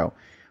Euro.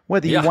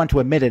 Whether you want to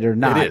admit it or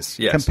not, it is,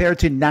 yes. Compared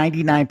to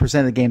 99%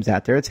 of the games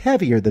out there, it's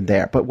heavier than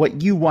there. But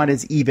what you want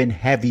is even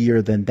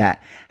heavier than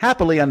that.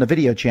 Happily, on the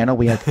video channel,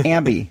 we have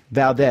Ambi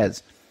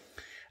Valdez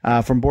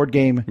from Board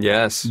Game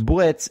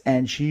Blitz,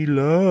 and she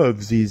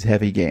loves these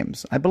heavy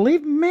games. I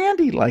believe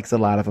Mandy likes a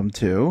lot of them,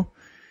 too.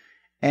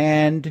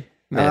 And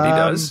Mandy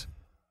does.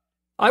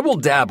 I will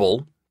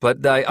dabble,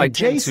 but I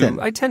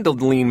tend to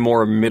lean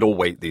more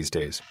middleweight these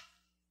days.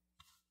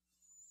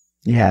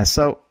 Yeah,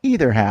 so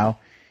either how.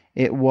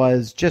 It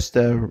was just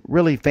a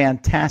really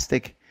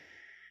fantastic.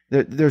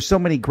 There's so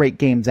many great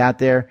games out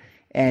there,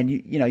 and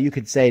you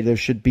could say there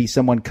should be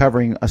someone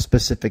covering a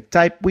specific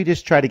type. We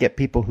just try to get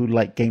people who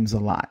like games a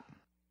lot.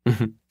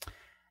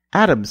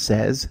 Adam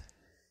says,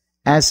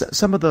 as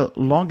some of the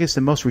longest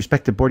and most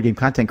respected board game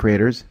content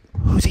creators,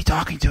 who's he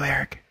talking to,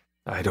 Eric?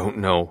 I don't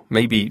know.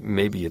 Maybe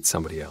it's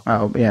somebody else.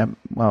 Oh, yeah.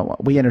 Well,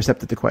 we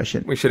intercepted the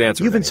question. We should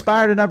answer it You've anyway.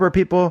 inspired a number of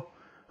people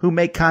who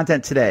make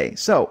content today.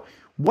 So,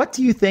 what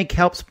do you think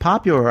helps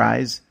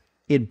popularize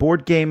in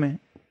board game?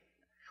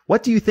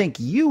 What do you think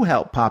you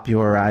help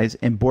popularize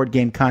in board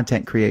game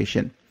content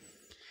creation?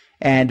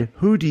 And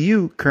who do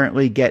you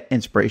currently get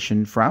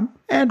inspiration from?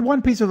 And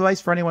one piece of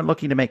advice for anyone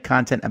looking to make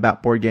content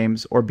about board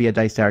games or be a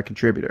Dice Tower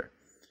contributor.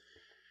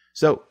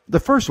 So, the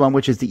first one,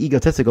 which is the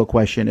egotistical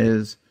question,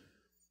 is,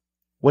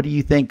 what do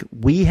you think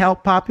we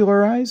help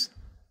popularize?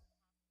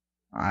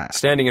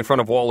 Standing in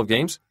front of a wall of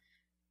games?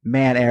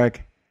 Man,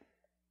 Eric,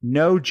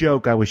 no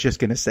joke, I was just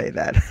going to say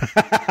that.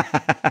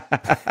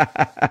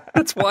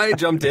 That's why I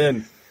jumped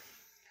in.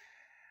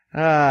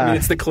 I mean,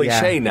 it's the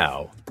cliche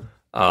now.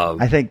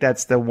 I think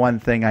that's the one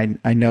thing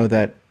I know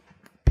that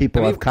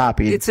people have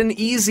copied. It's an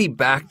easy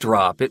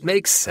backdrop. It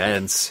makes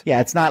sense.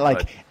 Yeah, it's not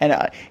like,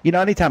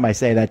 anytime I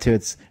say that too,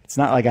 it's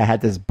not like I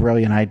had this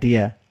brilliant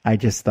idea. I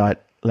just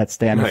thought, let's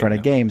stand in front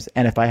of games.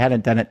 And if I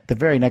hadn't done it, the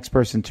very next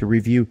person to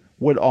review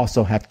would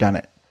also have done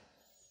it.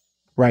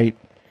 Right?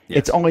 Yes.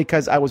 It's only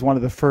because I was one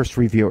of the first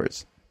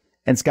reviewers.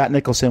 And Scott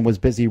Nicholson was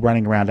busy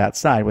running around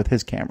outside with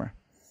his camera.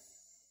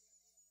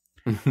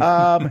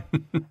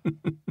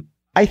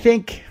 I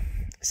think,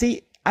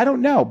 I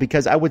don't know,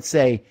 because I would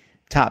say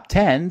top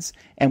 10s,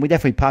 and we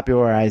definitely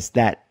popularized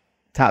that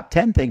top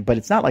 10 thing, but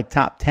it's not like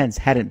top 10s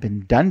hadn't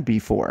been done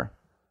before.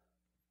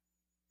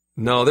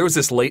 No, there was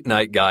this late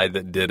night guy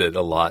that did it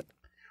a lot.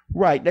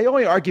 Right. The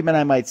only argument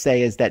I might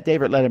say is that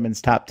David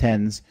Letterman's top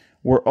 10s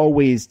were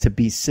always to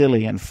be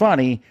silly and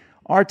funny.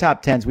 Our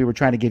top 10s, we were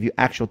trying to give you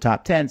actual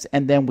top 10s,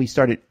 and then we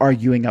started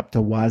arguing up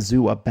to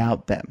wazoo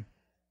about them.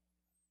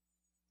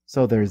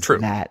 So there's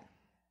that.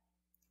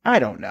 I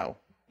don't know.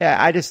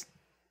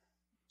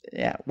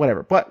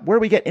 Whatever. But where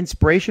do we get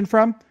inspiration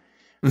from?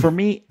 For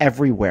me,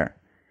 everywhere.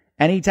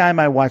 Anytime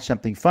I watch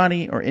something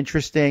funny or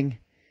interesting,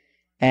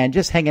 and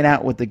just hanging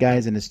out with the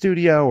guys in the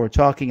studio or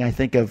talking, I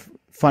think of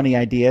funny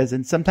ideas,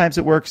 and sometimes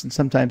it works and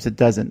sometimes it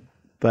doesn't.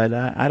 But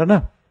I don't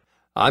know.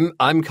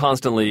 I'm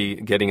constantly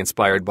getting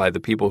inspired by the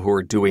people who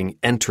are doing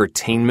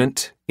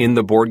entertainment in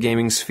the board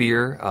gaming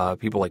sphere.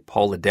 People like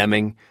Paula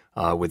Deming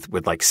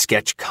with like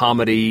sketch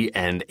comedy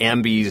and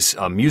Ambi's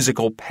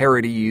musical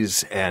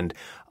parodies, and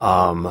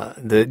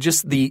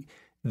the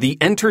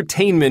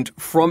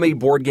entertainment from a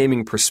board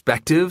gaming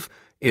perspective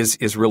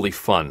is really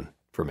fun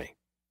for me.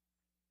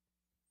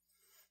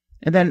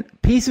 And then,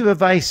 piece of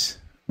advice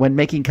when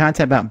making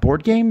content about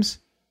board games?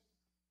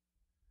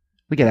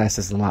 We get asked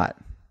this a lot.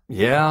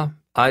 Yeah.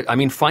 I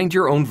mean, find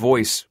your own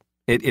voice.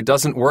 It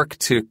doesn't work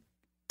to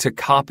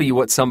copy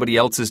what somebody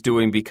else is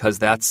doing because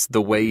that's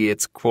the way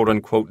it's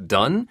quote-unquote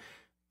done.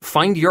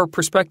 Find your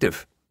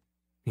perspective.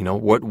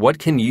 What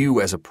can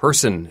you as a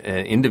person,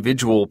 an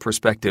individual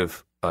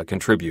perspective,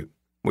 contribute,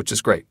 which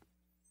is great.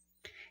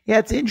 Yeah,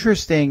 it's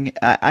interesting.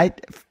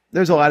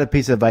 There's a lot of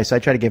pieces of advice. So I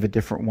try to give a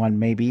different one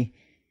maybe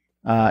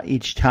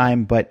each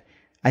time, but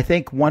I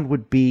think one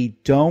would be,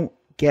 don't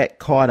get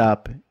caught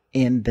up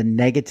in the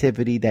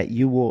negativity that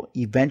you will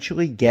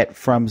eventually get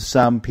from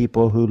some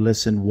people who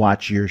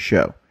watch your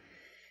show.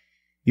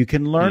 You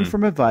can learn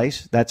from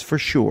advice, that's for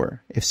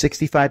sure. If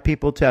 65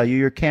 people tell you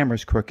your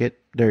camera's crooked,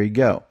 there you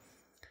go.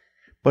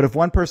 But if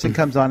one person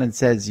comes on and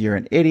says you're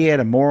an idiot,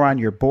 a moron,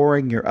 you're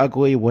boring, you're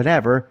ugly,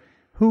 whatever,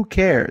 who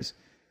cares?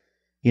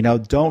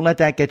 Don't let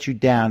that get you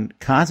down.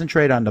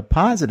 Concentrate on the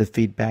positive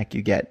feedback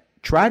you get.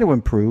 Try to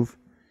improve,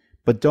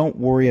 but don't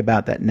worry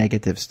about that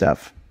negative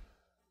stuff.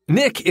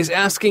 Nick is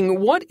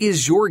asking, what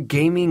is your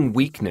gaming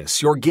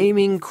weakness, your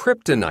gaming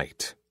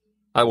kryptonite?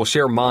 I will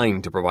share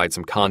mine to provide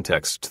some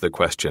context to the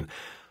question.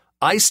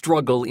 I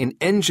struggle in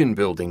engine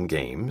building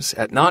games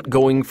at not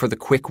going for the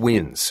quick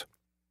wins.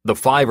 The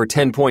 5 or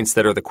 10 points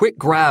that are the quick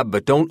grab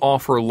but don't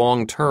offer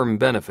long-term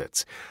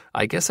benefits.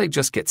 I guess I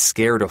just get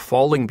scared of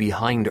falling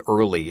behind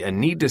early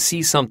and need to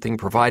see something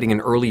providing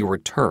an early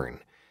return.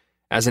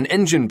 As an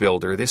engine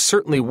builder, this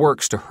certainly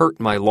works to hurt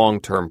my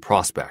long-term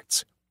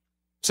prospects.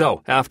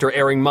 So, after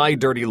airing my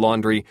dirty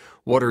laundry,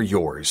 what are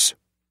yours?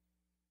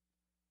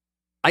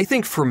 I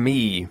think for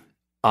me,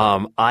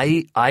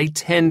 I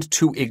tend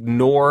to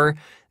ignore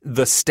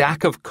the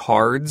stack of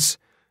cards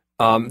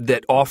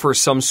that offer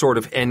some sort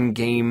of end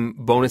game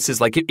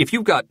bonuses. Like if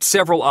you've got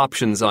several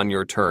options on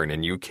your turn,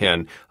 and you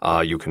can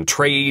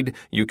trade,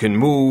 you can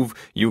move,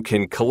 you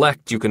can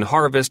collect, you can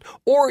harvest,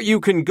 or you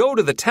can go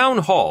to the town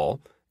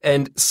hall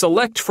and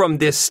select from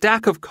this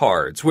stack of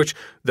cards, which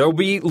there'll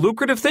be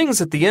lucrative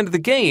things at the end of the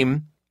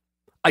game.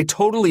 I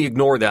totally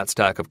ignore that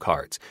stack of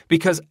cards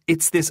because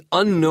it's this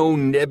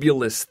unknown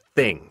nebulous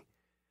thing.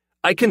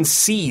 I can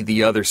see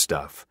the other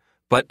stuff,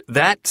 but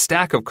that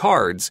stack of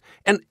cards,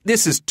 and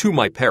this is to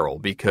my peril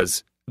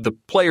because the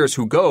players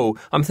who go,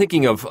 I'm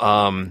thinking of, it's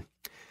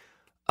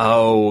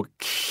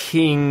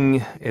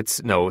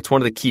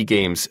one of the key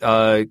games.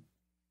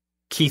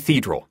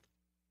 Cathedral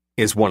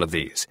is one of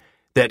these.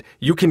 That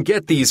you can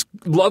get these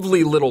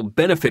lovely little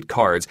benefit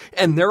cards,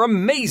 and they're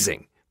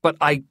amazing. But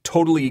I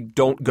totally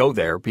don't go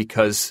there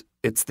because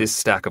it's this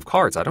stack of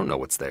cards. I don't know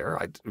what's there.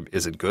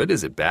 Is it good?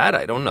 Is it bad?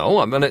 I don't know.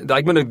 I'm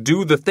gonna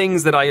do the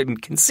things that I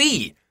can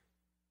see.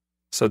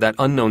 So that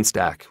unknown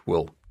stack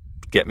will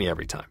get me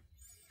every time.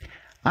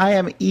 I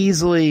am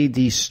easily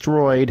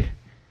destroyed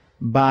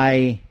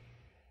by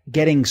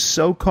getting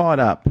so caught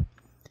up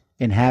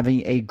in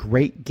having a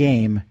great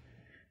game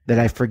that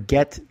I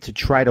forget to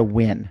try to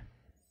win.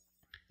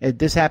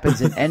 This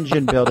happens in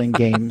engine building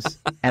games,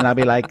 and I'll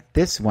be like,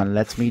 this one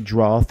lets me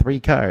draw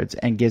 3 cards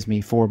and gives me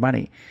 4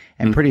 money.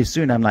 And pretty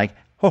soon I'm like,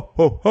 ho,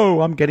 ho,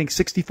 ho, I'm getting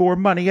 64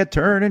 money a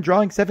turn and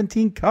drawing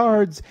 17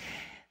 cards.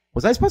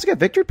 Was I supposed to get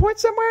victory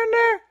points somewhere in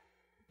there?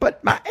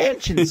 But my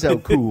engine's so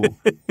cool.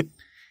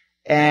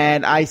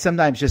 And I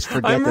sometimes just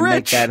forget to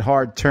make that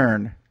hard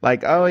turn.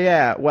 Like, oh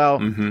yeah, well,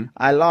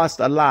 I lost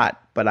a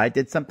lot, but I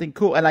did something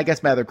cool. And I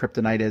guess my other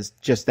kryptonite is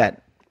just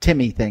that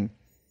Timmy thing.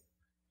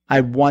 I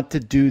want to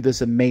do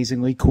this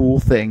amazingly cool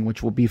thing,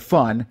 which will be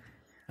fun.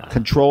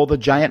 Control the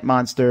giant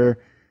monster,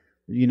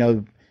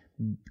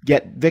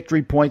 get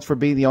victory points for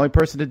being the only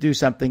person to do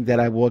something that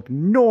I will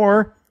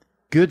ignore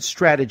good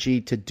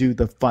strategy to do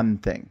the fun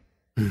thing.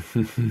 You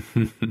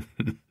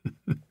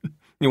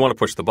want to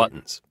push the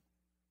buttons.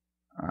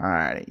 All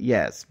right.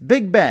 Yes.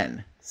 Big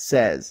Ben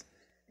says,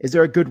 is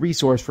there a good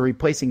resource for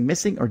replacing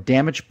missing or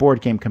damaged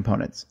board game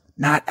components?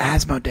 Not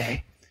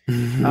Asmodee.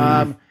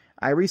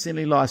 I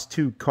recently lost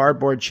 2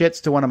 cardboard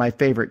chits to one of my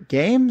favorite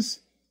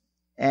games,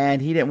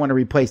 and he didn't want to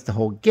replace the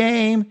whole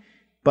game,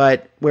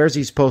 but where's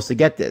he supposed to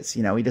get this?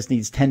 He just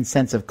needs 10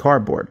 cents of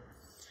cardboard.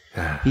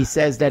 He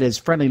says that his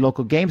friendly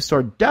local game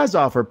store does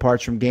offer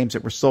parts from games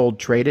that were sold,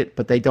 traded,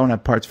 but they don't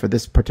have parts for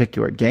this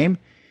particular game.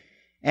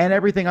 And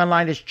everything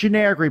online is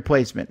generic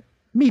replacement,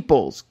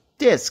 meeples,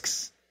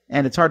 discs,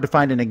 and it's hard to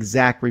find an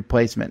exact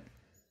replacement.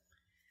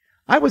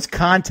 I was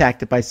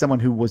contacted by someone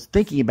who was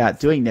thinking about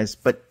doing this,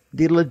 but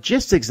the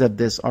logistics of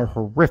this are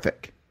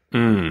horrific.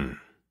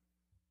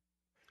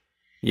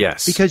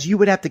 Yes. Because you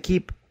would have to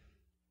keep,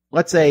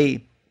 let's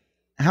say,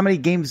 how many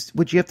games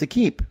would you have to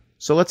keep?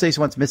 So let's say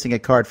someone's missing a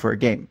card for a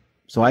game.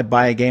 So I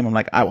buy a game, I'm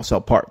like, I will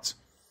sell parts.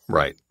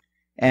 Right.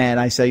 And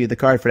I sell you the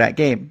card for that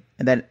game.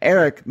 And then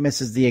Eric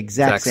misses the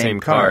exact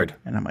same card.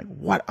 And I'm like,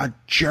 what a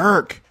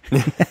jerk.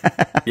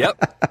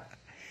 Yep.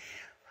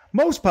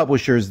 Most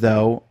publishers,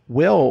 though,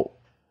 will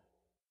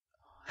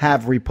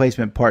have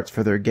replacement parts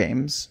for their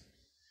games.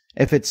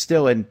 If it's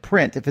still in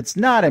print. If it's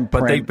not in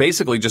print. But they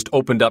basically just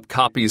opened up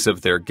copies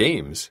of their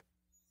games.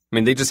 I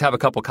mean, they just have a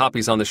couple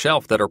copies on the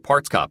shelf that are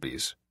parts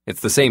copies.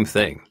 It's the same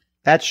thing.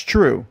 That's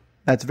true.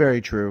 That's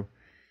very true.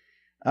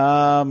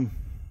 Yeah,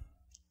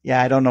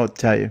 I don't know what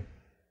to tell you.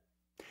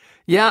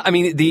 Yeah, I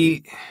mean,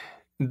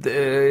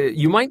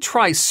 you might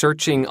try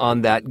searching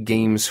on that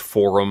games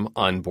forum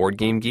on Board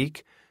Game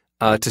Geek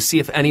to see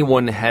if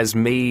anyone has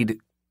made.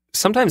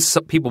 Sometimes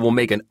some people will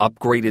make an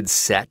upgraded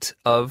set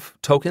of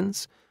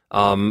tokens.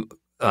 I'm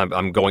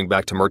going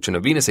back to Merchant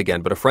of Venus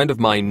again, but a friend of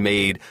mine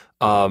made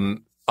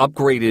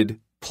upgraded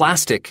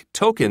plastic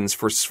tokens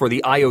for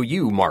the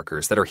IOU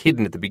markers that are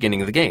hidden at the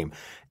beginning of the game.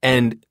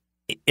 And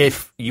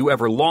if you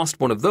ever lost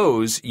one of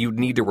those, you'd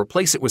need to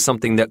replace it with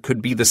something that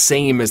could be the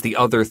same as the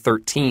other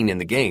 13 in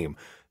the game.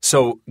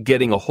 So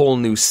getting a whole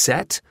new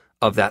set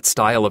of that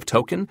style of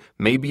token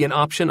may be an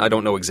option. I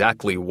don't know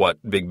exactly what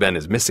Big Ben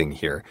is missing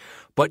here.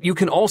 But you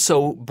can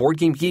also, Board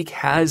Game Geek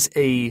has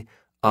a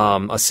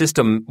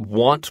system,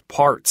 want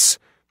parts,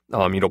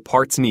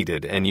 parts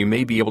needed, and you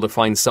may be able to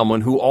find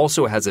someone who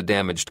also has a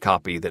damaged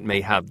copy that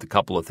may have the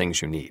couple of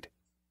things you need.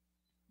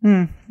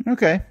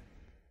 Okay.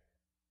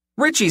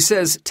 Richie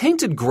says,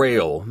 Tainted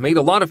Grail made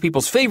a lot of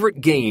people's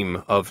favorite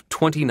game of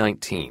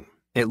 2019.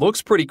 It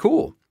looks pretty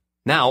cool.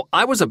 Now,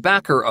 I was a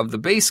backer of the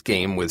base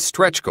game with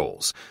stretch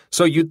goals,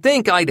 so you'd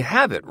think I'd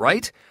have it,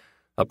 right?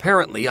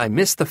 Apparently, I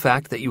missed the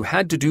fact that you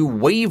had to do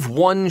Wave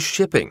 1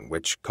 shipping,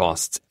 which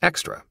costs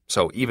extra.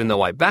 So even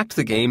though I backed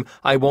the game,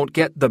 I won't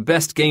get the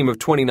best game of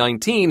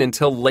 2019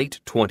 until late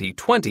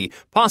 2020,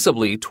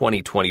 possibly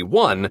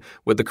 2021,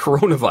 with the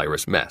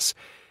coronavirus mess.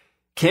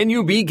 Can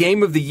you be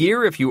Game of the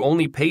Year if you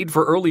only paid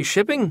for early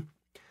shipping?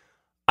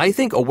 I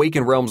think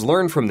Awakened Realms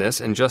learned from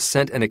this and just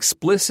sent an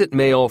explicit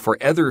mail for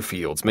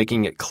Etherfields,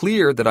 making it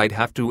clear that I'd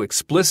have to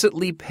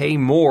explicitly pay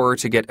more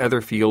to get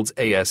Etherfields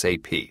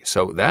ASAP.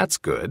 So that's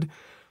good.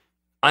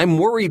 I'm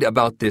worried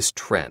about this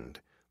trend.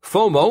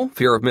 FOMO,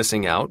 fear of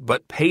missing out,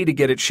 but pay to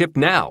get it shipped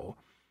now.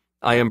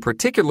 I am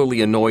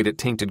particularly annoyed at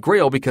Tainted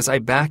Grail because I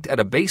backed at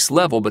a base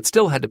level but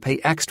still had to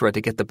pay extra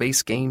to get the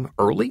base game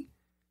early.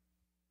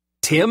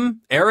 Tim,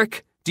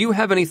 Eric, do you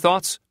have any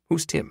thoughts?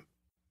 Who's Tim?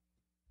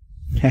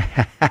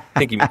 I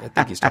think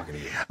he's talking to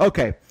you.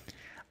 Okay.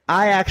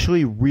 I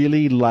actually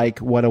really like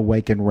what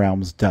Awakened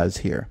Realms does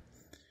here.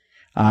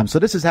 So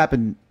this has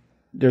happened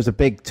there's a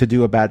big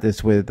to-do about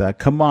this with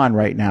Come On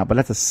right now, but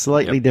that's a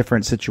slightly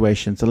different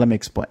situation. So let me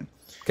explain.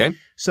 Okay.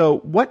 So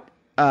what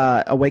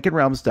Awakened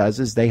Realms does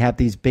is they have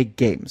these big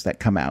games that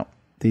come out.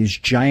 These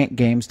giant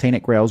games,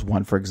 Tainted Grail's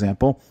one, for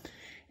example.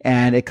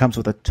 And it comes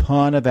with a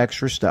ton of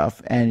extra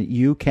stuff. And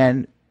you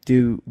can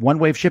do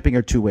one-wave shipping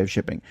or two-wave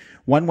shipping.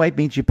 One-wave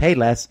means you pay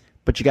less,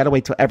 but you got to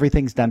wait till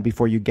everything's done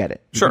before you get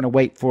it. You're going to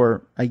wait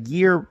for a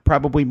year,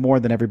 probably more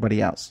than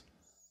everybody else.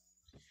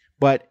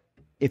 But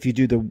if you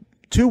do the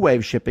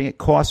two-wave shipping, it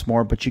costs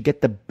more, but you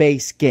get the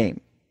base game.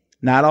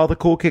 Not all the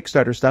cool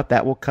Kickstarter stuff.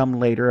 That will come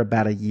later,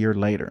 about a year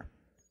later.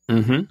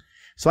 Mm-hmm.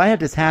 So I had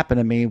this happen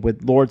to me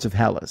with Lords of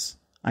Hellas.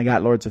 I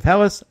got Lords of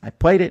Hellas. I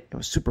played it. It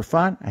was super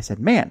fun. I said,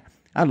 man,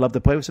 I'd love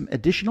to play with some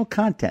additional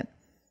content.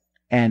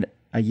 And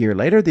a year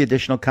later, the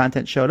additional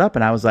content showed up,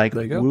 and I was like,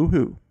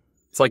 woohoo.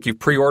 It's like you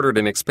pre-ordered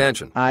an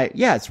expansion.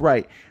 Yeah, it's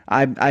right.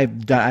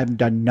 I've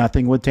done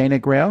nothing with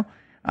Tainted Grail.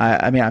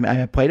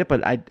 I played it,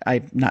 but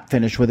I'm not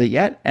finished with it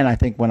yet. And I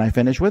think when I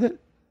finish with it,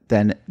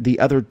 then the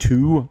other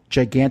two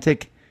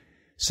gigantic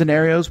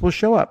scenarios will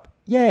show up.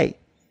 Yay.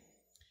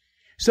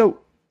 So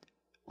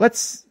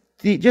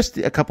just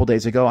a couple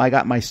days ago, I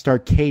got my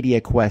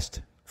Starcadia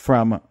quest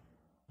from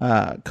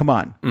Come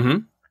On. Mm-hmm.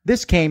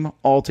 This came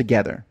all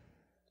together.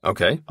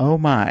 Okay. Oh,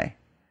 my.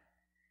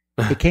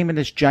 It came in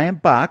this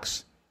giant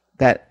box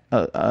that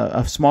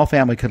a small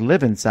family could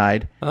live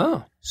inside.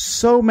 Oh.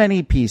 So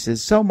many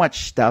pieces, so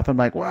much stuff. I'm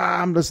like,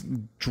 wow, I'm just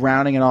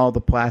drowning in all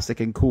the plastic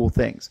and cool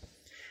things.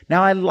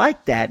 Now, I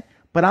like that,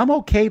 but I'm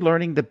okay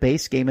learning the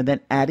base game and then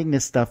adding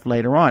this stuff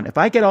later on. If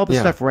I get all the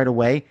stuff right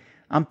away,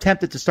 I'm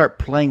tempted to start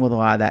playing with a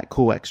lot of that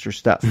cool extra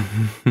stuff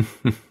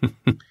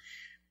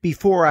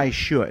before I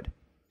should.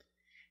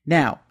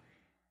 Now,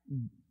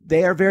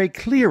 they are very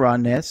clear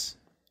on this.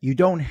 You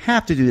don't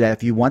have to do that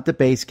if you want the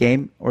base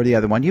game or the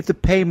other one. You have to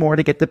pay more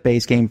to get the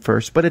base game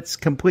first, but it's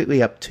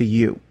completely up to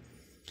you.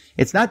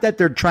 It's not that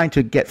they're trying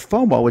to get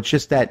FOMO. It's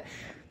just that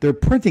they're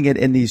printing it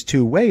in these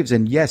two waves.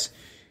 And yes,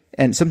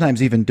 and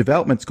sometimes even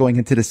development's going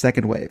into the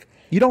second wave.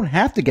 You don't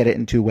have to get it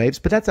in two waves,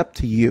 but that's up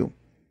to you.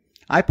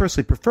 I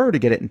personally prefer to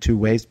get it in two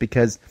waves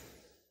because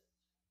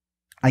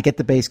I get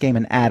the base game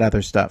and add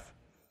other stuff.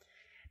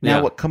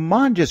 Now, what Come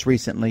On just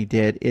recently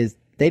did is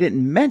they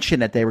didn't mention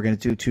that they were going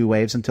to do two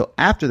waves until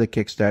after the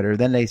Kickstarter.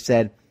 Then they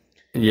said,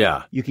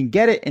 you can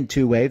get it in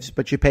two waves,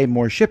 but you pay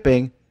more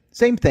shipping.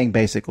 Same thing,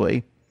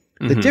 basically.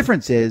 The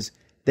difference is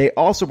they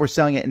also were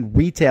selling it in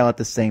retail at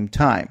the same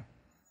time.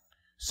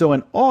 So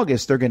in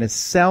August, they're going to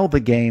sell the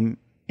game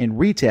in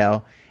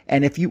retail.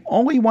 And if you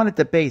only wanted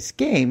the base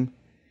game,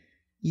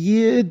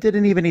 you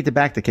didn't even need to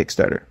back the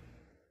Kickstarter.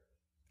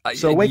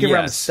 So Awakened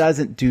Realms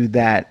doesn't do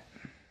that.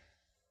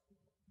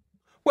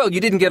 Well, you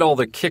didn't get all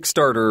the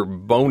Kickstarter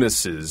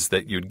bonuses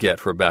that you'd get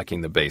for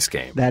backing the base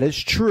game. That is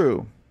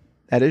true.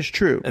 That is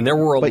true. And there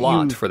were a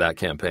lot for that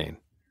campaign.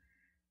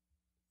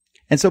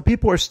 And so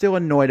people are still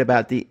annoyed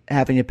about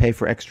having to pay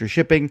for extra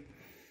shipping.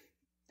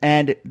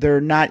 And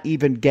they're not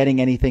even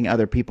getting anything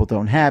other people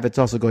don't have. It's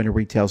also going to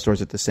retail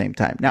stores at the same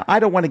time. Now, I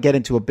don't want to get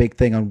into a big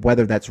thing on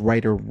whether that's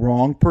right or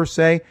wrong per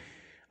se.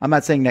 I'm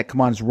not saying that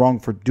Come On's wrong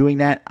for doing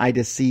that. I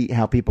just see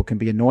how people can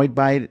be annoyed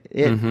by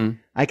it. Mm-hmm.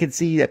 I can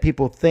see that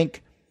people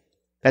think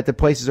that the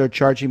places are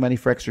charging money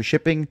for extra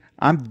shipping.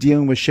 I'm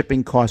dealing with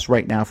shipping costs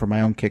right now for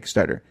my own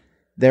Kickstarter.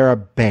 They're a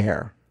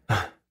bear.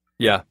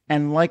 Yeah.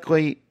 And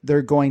likely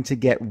they're going to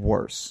get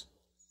worse.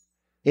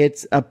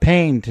 It's a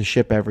pain to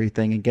ship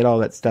everything and get all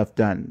that stuff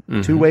done.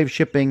 Mm-hmm. Two-wave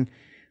shipping,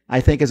 I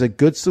think, is a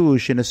good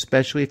solution,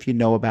 especially if you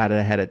know about it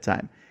ahead of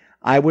time.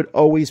 I would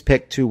always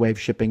pick two-wave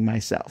shipping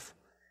myself.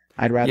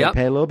 I'd rather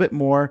pay a little bit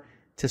more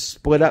to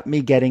split up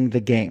me getting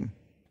the game.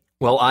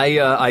 Well,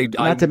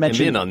 Not to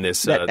mention I'm in on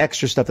this. That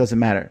extra stuff doesn't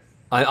matter.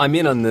 I'm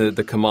in on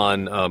the Come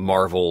On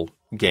Marvel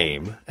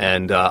game,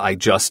 and I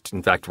just,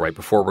 in fact, right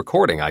before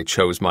recording, I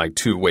chose my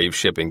two-wave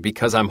shipping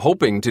because I'm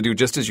hoping to do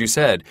just as you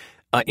said,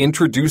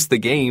 introduce the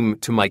game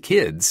to my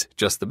kids,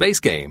 just the base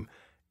game,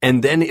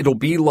 and then it'll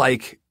be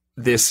like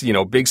this,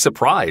 big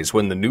surprise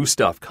when the new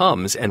stuff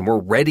comes and we're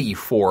ready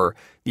for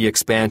the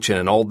expansion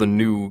and all the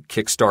new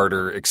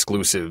Kickstarter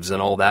exclusives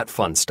and all that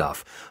fun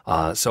stuff.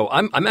 So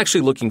I'm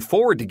actually looking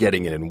forward to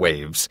getting it in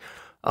waves,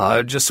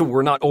 just so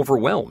we're not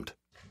overwhelmed.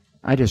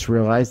 I just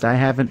realized I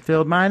haven't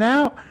filled mine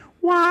out.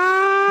 Well,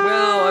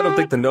 I don't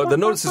think the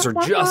notices are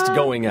just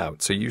going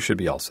out, so you should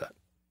be all set.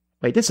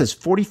 Wait, this is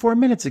 44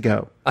 minutes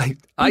ago.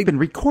 I've been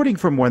recording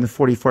for more than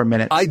 44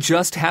 minutes. I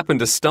just happened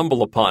to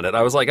stumble upon it.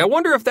 I was like, I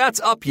wonder if that's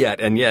up yet,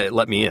 and it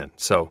let me in.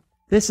 So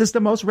this is the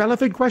most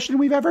relevant question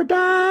we've ever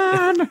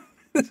done.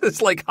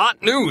 It's like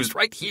hot news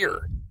right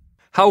here.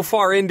 How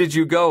far in did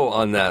you go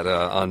on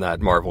that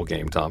Marvel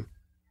game, Tom?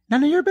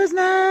 None of your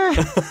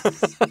business.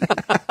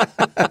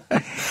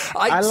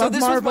 I love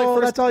Marvel.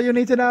 That's all you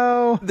need to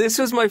know. This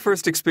was my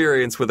first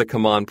experience with a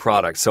Come On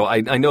product, so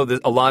I know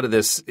that a lot of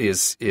this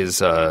is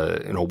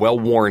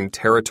well-worn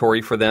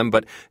territory for them.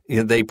 But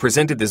they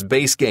presented this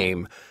base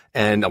game,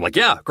 and I'm like,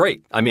 yeah,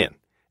 great, I'm in.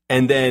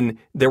 And then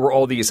there were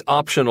all these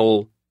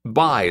optional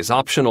buys,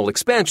 optional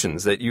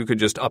expansions that you could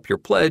just up your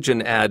pledge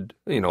and add,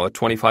 a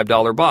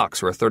 $25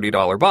 box or a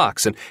 $30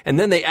 box. And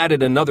then they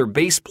added another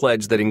base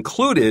pledge that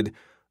included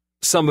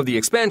some of the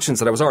expansions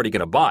that I was already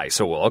going to buy.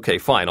 So, well, okay,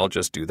 fine, I'll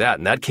just do that.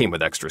 And that came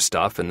with extra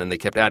stuff. And then they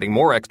kept adding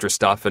more extra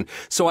stuff. And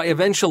so I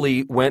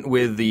eventually went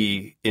with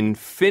the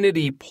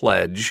Infinity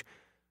Pledge,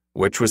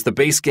 which was the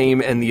base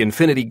game and the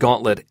Infinity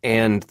Gauntlet.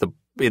 And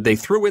they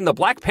threw in the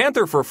Black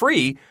Panther for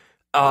free.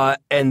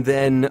 And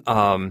then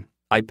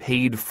I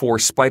paid for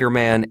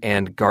Spider-Man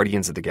and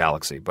Guardians of the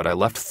Galaxy. But I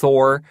left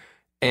Thor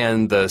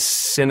and the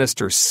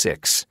Sinister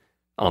Six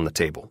on the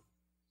table.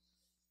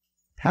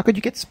 How could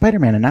you get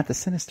Spider-Man and not the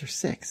Sinister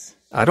Six?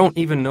 I don't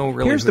even know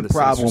really. Here's who the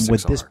problem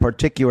with this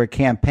particular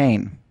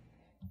campaign.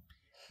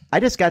 I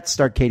just got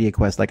Starcadia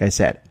Quest, like I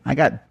said. I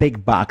got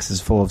big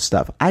boxes full of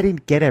stuff. I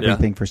didn't get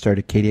everything for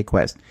Starcadia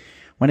Quest.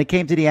 When it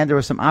came to the end, there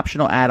were some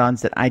optional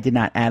add-ons that I did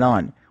not add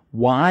on.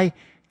 Why?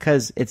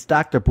 Because it's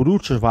Dr.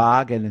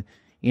 Bruchevag and,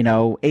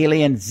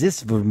 Alien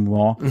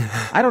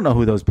Zisvimo. I don't know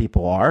who those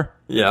people are.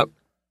 Yep.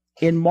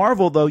 In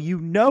Marvel, though, you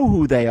know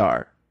who they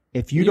are.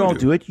 If you don't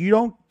do it, you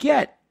don't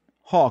get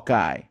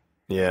Hawkeye.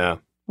 Yeah.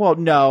 Well,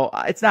 no,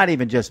 it's not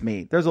even just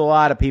me. There's a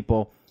lot of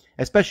people,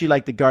 especially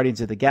like the Guardians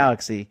of the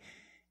Galaxy.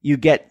 You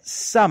get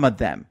some of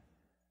them.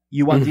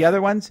 You want the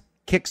other ones?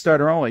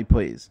 Kickstarter only,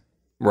 please.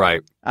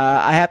 Right.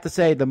 I have to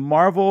say the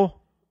Marvel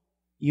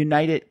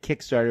United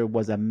Kickstarter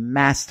was a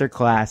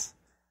masterclass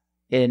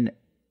in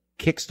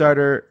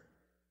Kickstarter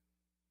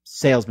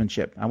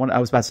salesmanship. I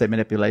was about to say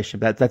manipulation,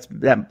 but that's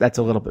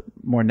a little bit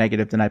more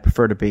negative than I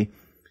prefer to be.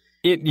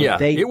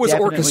 It was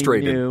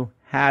orchestrated. Knew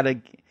how to.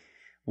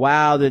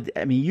 Wow,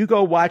 you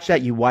go watch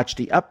that. You watch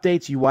the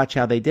updates. You watch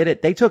how they did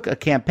it. They took a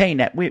campaign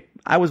that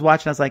I was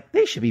watching. I was like,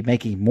 they should be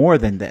making more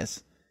than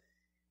this,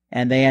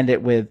 and they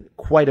ended with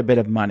quite a bit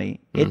of money.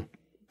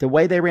 The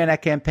way they ran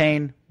that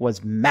campaign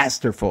was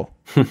masterful.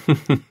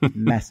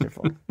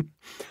 Masterful.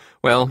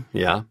 Well,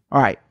 yeah.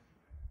 All right.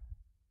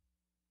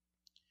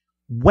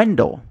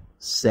 Wendell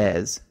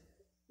says,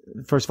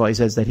 first of all, he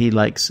says that he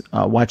likes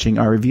watching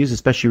our reviews,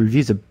 especially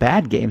reviews of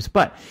bad games.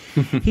 But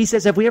he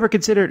says, have we ever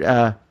considered,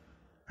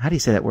 how do you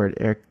say that word,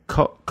 Eric?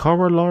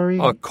 Corollary?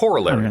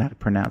 Corollary. I don't know how to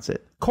pronounce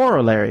it.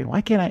 Corollary.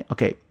 Why can't I?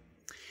 Okay.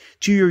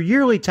 To your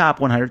yearly top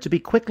 100 to be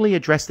quickly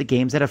address the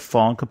games that have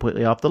fallen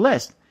completely off the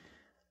list.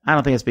 I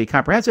don't think it's be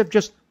comprehensive.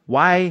 Just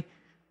why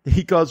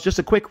he goes just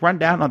a quick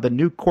rundown on the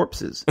new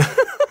corpses.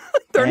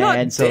 They're not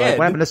dead. So like,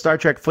 what happened to Star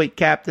Trek fleet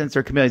captains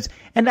or chameleons?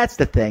 And that's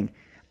the thing.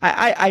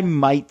 I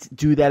might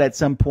do that at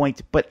some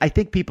point, but I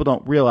think people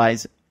don't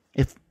realize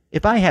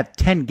if I have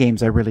 10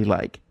 games I really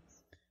like,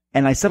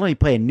 and I suddenly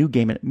play a new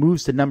game and it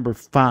moves to number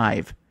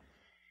 5,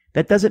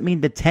 that doesn't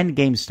mean the 10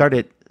 games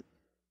started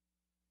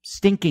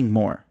stinking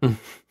more.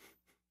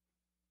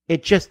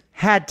 It just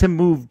had to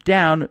move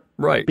down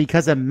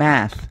because of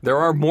math. There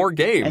are more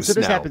games And so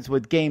this now. happens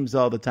with games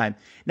all the time.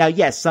 Now,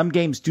 yes, some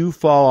games do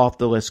fall off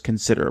the list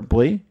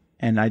considerably,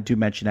 and I do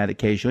mention that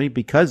occasionally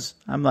because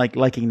I'm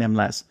liking them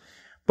less.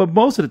 But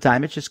most of the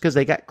time, it's just because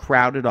they got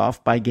crowded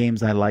off by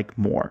games I like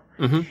more.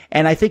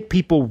 And I think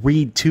people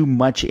read too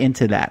much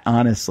into that,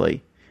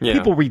 honestly. Yeah.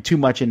 People read too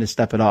much into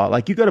stuff at all.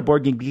 Like, you go to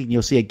Board Game Geek and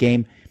you'll see a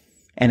game,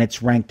 and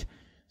it's ranked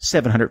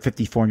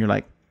 754, and you're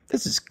like,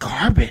 this is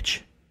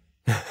garbage.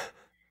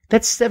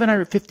 That's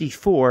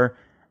 754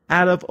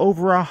 out of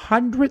over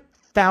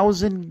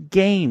 100,000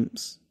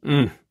 games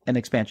and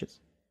expansions.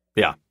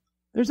 Yeah.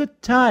 There's a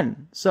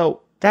ton.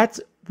 So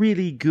that's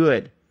really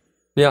good.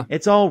 Yeah.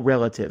 It's all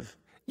relative.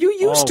 You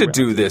used to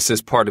do this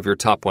as part of your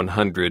top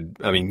 100,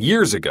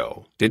 years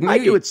ago, didn't you? I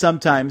do it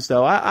sometimes,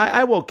 though.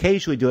 I will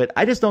occasionally do it.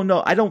 I just don't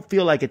know. I don't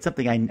feel like it's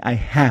something I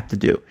have to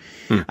do.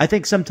 I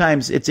think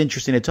sometimes it's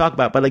interesting to talk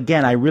about, but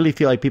again, I really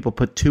feel like people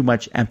put too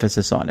much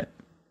emphasis on it.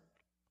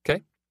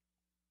 Okay.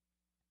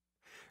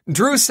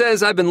 Drew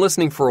says, I've been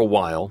listening for a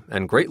while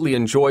and greatly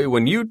enjoy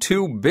when you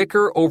two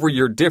bicker over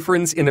your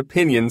difference in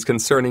opinions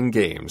concerning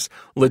games.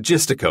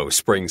 Logistico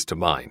springs to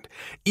mind.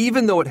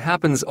 Even though it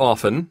happens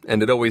often,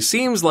 and it always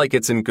seems like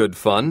it's in good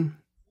fun,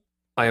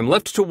 I am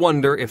left to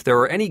wonder if there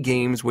are any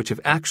games which have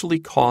actually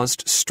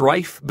caused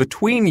strife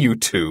between you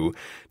two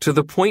to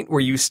the point where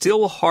you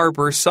still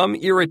harbor some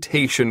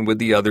irritation with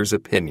the other's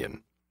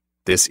opinion.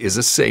 This is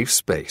a safe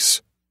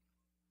space.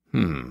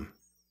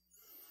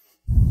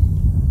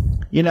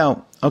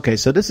 Okay,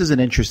 so this is an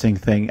interesting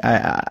thing.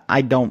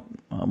 I don't,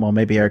 well,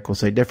 maybe Eric will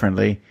say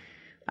differently.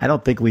 I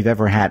don't think we've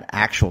ever had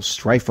actual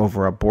strife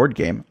over a board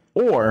game,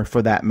 or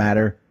for that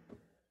matter,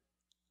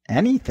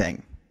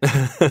 anything.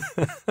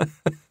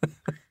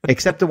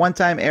 Except the one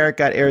time Eric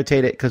got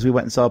irritated because we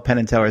went and saw Penn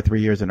and Teller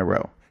 3 years in a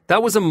row.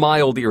 That was a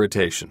mild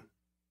irritation,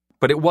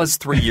 but it was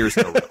 3 years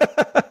in a row.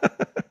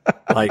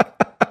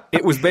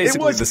 It was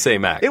basically the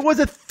same act. It was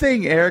a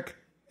thing, Eric.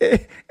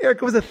 Eric,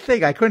 it was a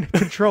thing. I couldn't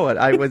control it.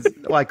 I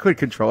could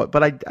control it,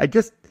 but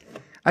it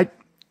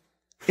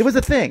was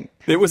a thing.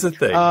 It was a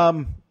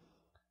thing.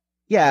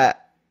 Yeah.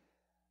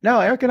 No,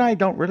 Eric and I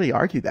don't really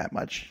argue that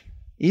much.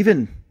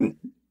 Even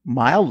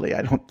mildly,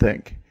 I don't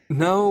think.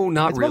 No,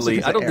 not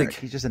really. I don't think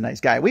he's just a nice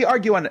guy. We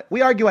argue on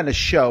the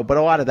show, but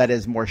a lot of that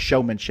is more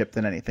showmanship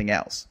than anything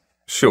else.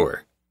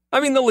 Sure. I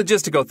mean, the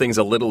logistical thing's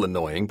a little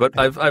annoying, but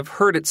I've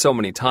heard it so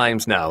many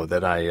times now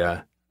that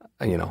I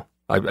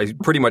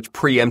pretty much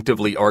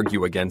preemptively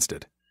argue against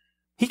it.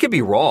 He could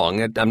be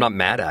wrong. I'm not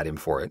mad at him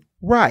for it.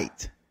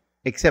 Right.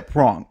 Except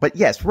wrong. But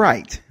yes,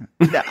 right.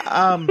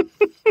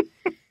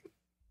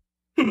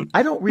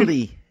 I don't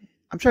really...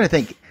 I'm trying to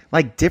think.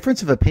 Like,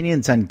 difference of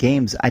opinions on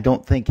games, I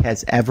don't think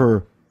has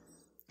ever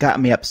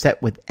gotten me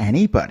upset with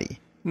anybody.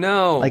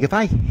 No. Like, if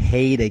I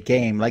hate a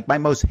game, like my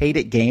most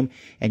hated game,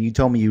 and you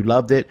told me you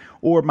loved it,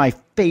 or my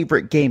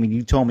favorite game and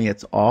you told me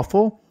it's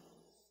awful,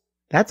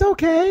 that's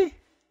okay.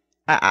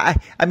 I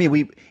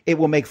mean, it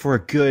will make for a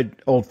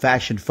good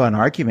old-fashioned fun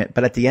argument,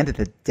 but at the end of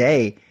the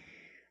day,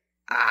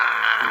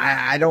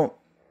 I don't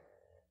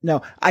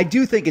know. I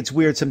do think it's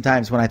weird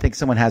sometimes when I think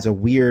someone has a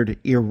weird,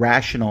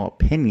 irrational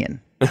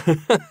opinion.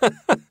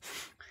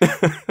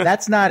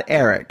 That's not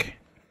Eric.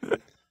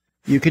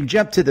 You can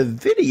jump to the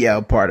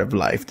video part of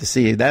life to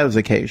see those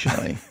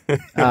occasionally.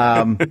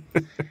 And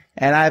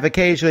I've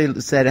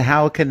occasionally said,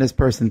 how can this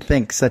person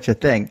think such a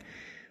thing?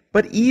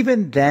 But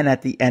even then,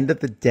 at the end of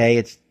the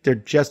day, they're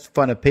just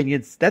fun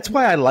opinions. That's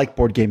why I like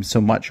board games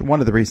so much. One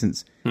of the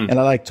reasons. And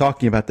I like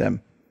talking about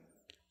them.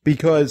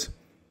 Because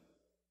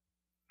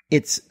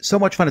it's so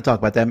much fun to talk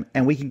about them,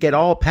 and we can get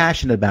all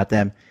passionate about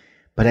them.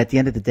 But at the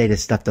end of the day,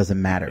 this stuff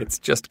doesn't matter. It's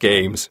just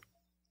games.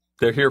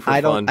 They're here for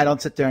fun. I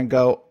don't sit there and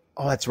go,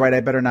 oh, that's right, I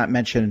better not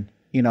mention,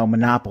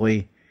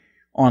 Monopoly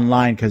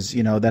online because,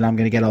 then I'm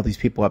going to get all these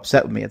people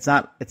upset with me. It's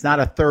not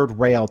a third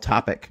rail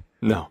topic.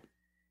 No.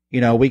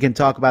 We can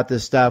talk about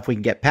this stuff. We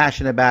can get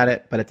passionate about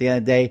it. But at the end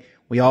of the day,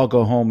 we all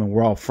go home and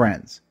we're all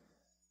friends.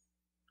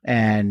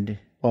 And,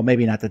 well,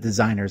 maybe not the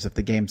designers of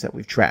the games that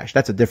we've trashed.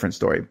 That's a different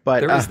story.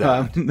 But there is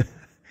that.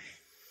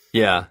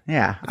 Yeah.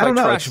 Yeah. I don't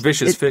know. Trash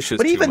vicious fishes.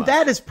 But even much.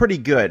 that is pretty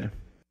good.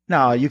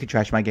 No, you can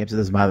trash my games. It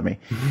doesn't bother me.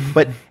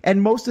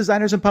 And most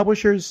designers and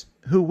publishers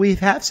who we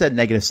have said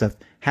negative stuff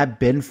have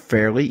been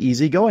fairly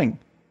easygoing.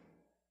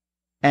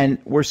 And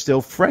we're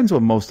still friends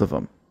with most of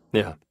them.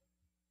 Yeah.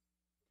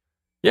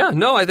 Yeah,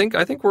 no, I think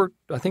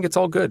it's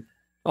all good.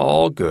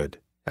 All good.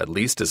 At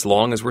least as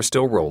long as we're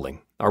still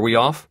rolling. Are we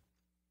off?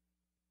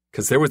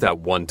 Because there was that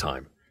one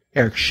time.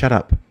 Eric, shut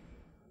up.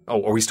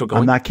 Oh, are we still going?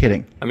 I'm not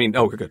kidding. I mean,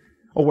 we're good.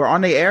 Oh, we're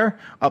on the air?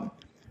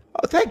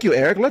 Thank you,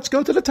 Eric. Let's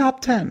go to the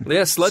top 10.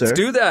 Yes, let's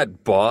do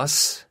that,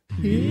 boss.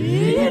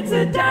 It's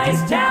a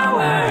Dice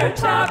Tower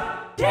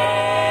Top 10.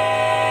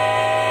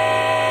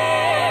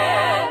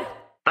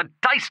 The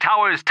Dice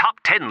Tower's Top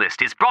 10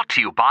 list is brought to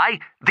you by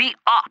The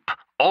Op,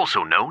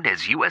 also known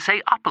as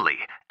USAopoly,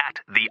 at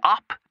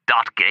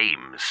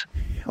theop.games.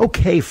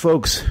 Okay,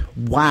 folks.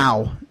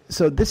 Wow.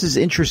 So this is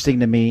interesting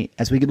to me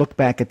as we look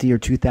back at the year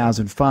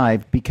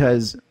 2005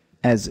 because,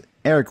 as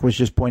Eric was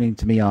just pointing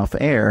to me off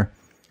air,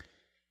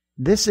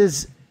 this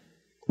is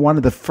one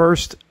of the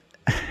first,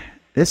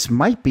 this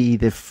might be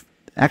this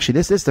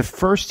is the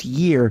first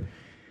year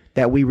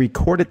that we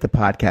recorded the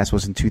podcast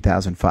was in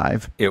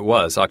 2005. It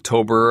was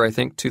October, I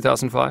think,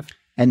 2005.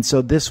 And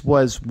so this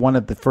was one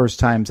of the first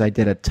times I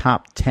did a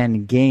top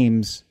 10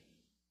 games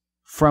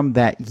from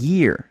that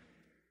year.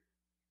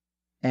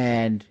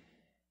 And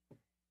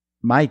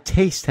my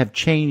tastes have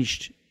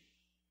changed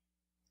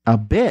a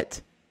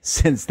bit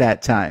since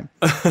that time.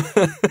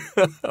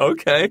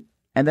 Okay.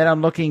 And then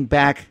I'm looking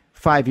back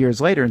 5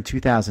 years later in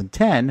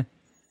 2010.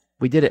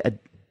 We did a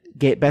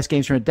Best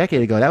Games from a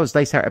decade ago. That was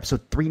Dice Tower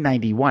episode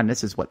 391.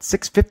 This is what,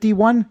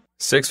 651?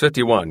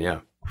 651, yeah.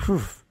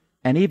 Whew.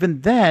 And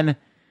even then,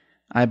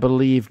 I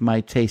believe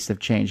my tastes have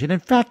changed. And in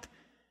fact,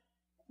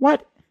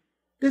 what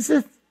is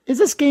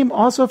this game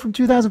also from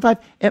 2005?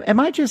 Am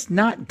I just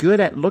not good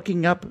at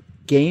looking up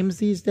games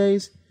these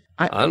days?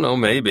 I don't know,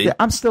 maybe.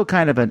 I'm still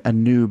kind of a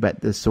noob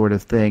at this sort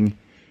of thing.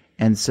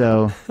 And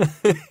so...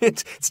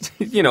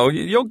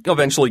 you'll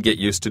eventually get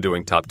used to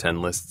doing top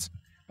 10 lists.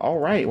 All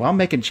right. Well, I'm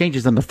making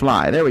changes on the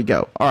fly. There we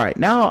go. All right.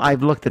 Now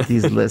I've looked at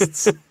these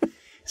lists.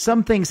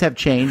 Some things have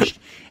changed,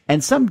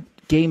 and some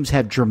games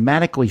have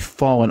dramatically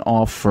fallen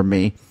off for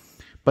me.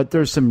 But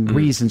there's some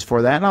reasons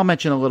for that, and I'll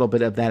mention a little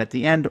bit of that at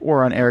the end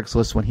or on Eric's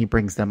list when he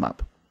brings them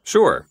up.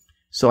 Sure.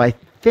 So I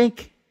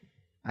think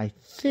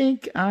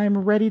I'm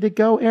ready to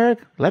go, Eric.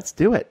 Let's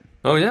do it.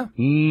 Oh, yeah.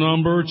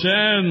 Number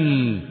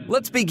 10.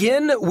 Let's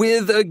begin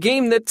with a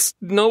game that's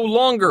no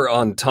longer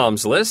on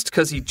Tom's list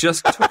because he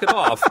just took it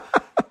off.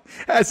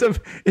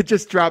 It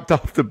just dropped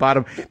off the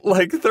bottom.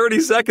 Like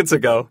 30 seconds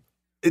ago.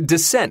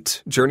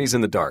 Descent, Journeys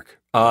in the Dark.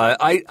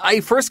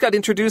 I first got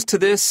introduced to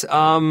this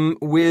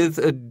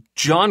with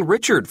John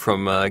Richard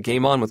from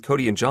Game On with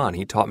Cody and John.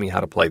 He taught me how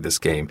to play this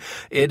game.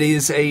 It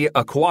is a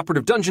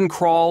cooperative dungeon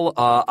crawl.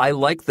 I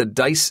like the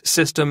dice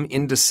system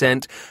in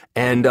Descent,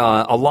 and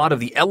a lot of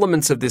the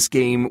elements of this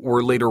game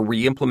were later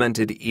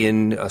re-implemented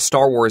in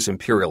Star Wars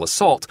Imperial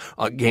Assault,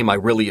 a game I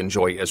really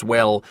enjoy as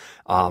well.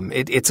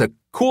 It's a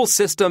cool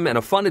system and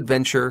a fun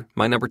adventure.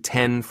 My number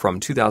 10 from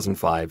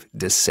 2005,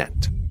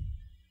 Descent.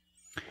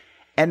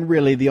 And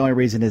really, the only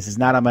reason this is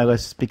not on my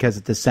list is because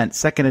of Descent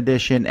 2nd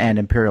Edition and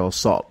Imperial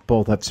Assault.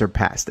 Both have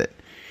surpassed it.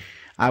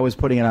 I was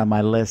putting it on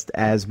my list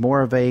as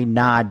more of a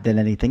nod than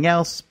anything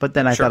else, but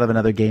then I thought of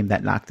another game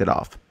that knocked it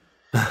off.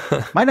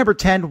 My number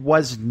 10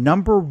 was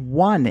number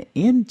 1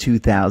 in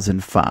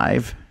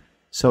 2005,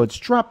 so it's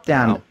dropped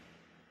down. Wow.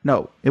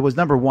 No, it was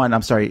number 1,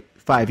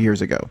 5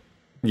 years ago.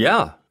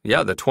 Yeah,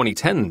 the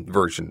 2010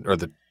 version, or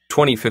the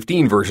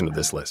 2015 version of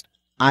this list.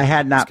 I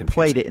had not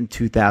played it in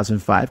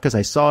 2005 because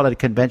I saw it at a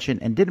convention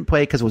and didn't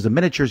play it because it was a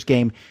miniatures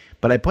game,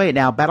 but I play it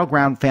now,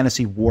 Battleground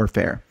Fantasy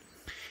Warfare.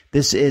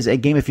 This is a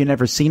game, if you've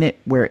never seen it,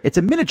 where it's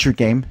a miniature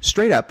game,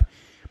 straight up,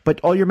 but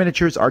all your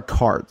miniatures are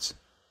cards.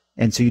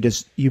 And so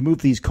you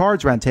move these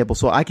cards around the table,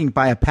 so I can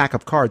buy a pack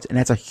of cards, and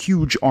that's a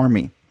huge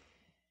army.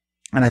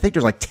 And I think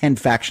there's like 10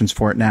 factions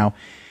for it now.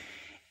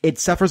 It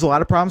suffers a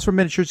lot of problems from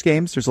miniatures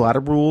games. There's a lot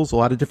of rules, a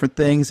lot of different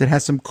things. It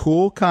has some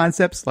cool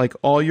concepts, like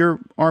all your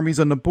armies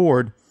on the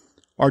board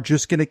are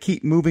just going to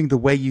keep moving the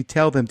way you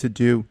tell them to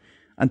do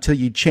until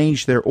you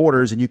change their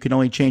orders, and you can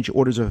only change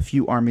orders of a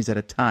few armies at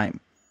a time,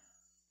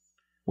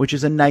 which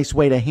is a nice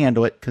way to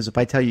handle it, because if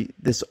I tell you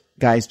this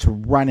guy's to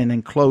run and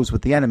enclose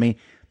with the enemy,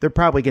 they're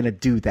probably going to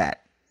do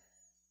that.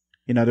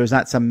 You know, there's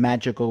not some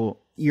magical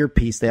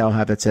earpiece they all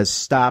have that says,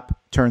 stop,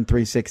 turn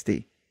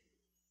 360.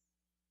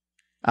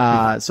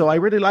 So I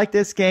really like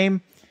this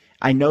game.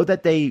 I know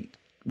that they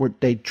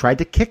tried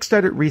to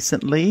kickstart it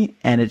recently,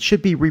 and it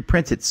should be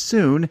reprinted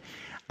soon.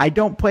 I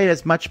don't play it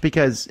as much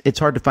because it's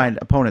hard to find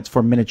opponents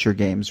for miniature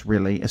games,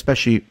 really,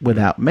 especially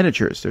without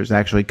miniatures. There's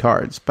actually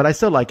cards, but I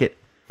still like it.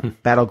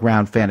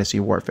 Battleground Fantasy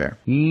Warfare.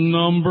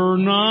 Number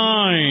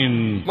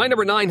 9. My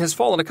number 9 has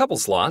fallen a couple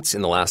slots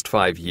in the last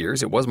 5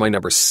 years. It was my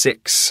number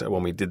 6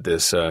 when we did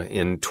this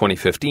in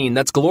 2015.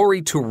 That's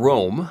Glory to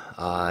Rome.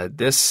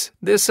 This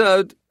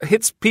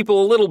hits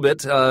people a little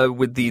bit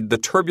with the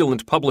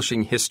turbulent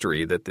publishing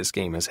history that this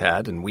game has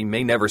had, and we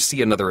may never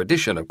see another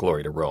edition of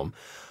Glory to Rome.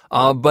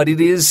 But it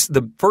is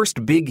the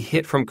first big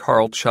hit from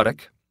Carl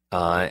Chudyk.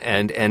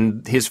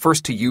 And his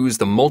first to use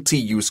the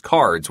multi-use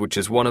cards, which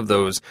is one of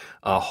those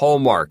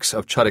hallmarks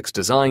of Chudyk's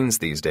designs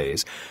these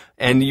days.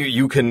 And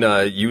you can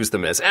use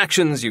them as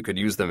actions, you could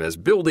use them as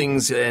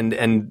buildings,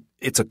 and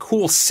it's a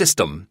cool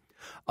system.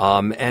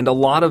 And a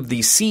lot of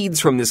the seeds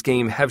from this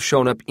game have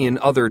shown up in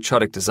other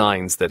Chudyk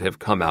designs that have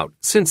come out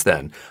since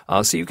then.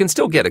 So you can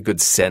still get a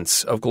good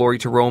sense of Glory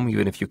to Rome,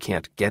 even if you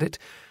can't get it.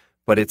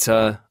 But it's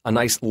a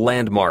nice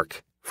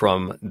landmark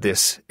from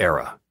this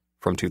era.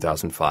 From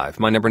 2005.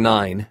 My number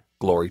 9,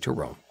 Glory to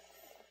Rome.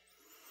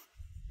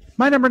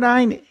 My number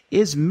 9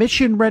 is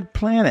Mission Red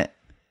Planet.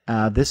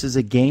 This is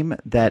a game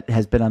that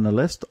has been on the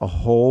list a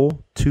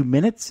whole 2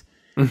 minutes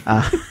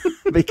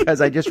because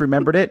I just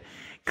remembered it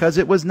because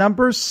it was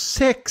number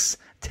 6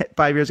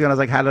 5 years ago. And I was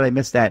like, how did I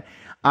miss that?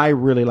 I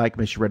really like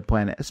Mission Red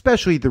Planet,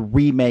 especially the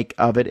remake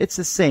of it. It's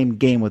the same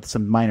game with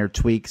some minor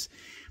tweaks,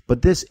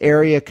 but this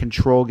area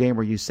control game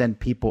where you send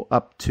people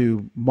up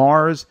to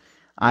Mars,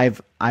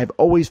 I've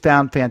always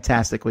found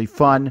fantastically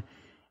fun.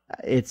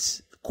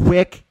 It's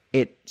quick.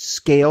 It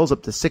scales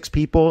up to 6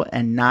 people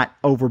and not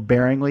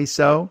overbearingly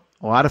so.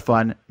 A lot of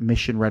fun.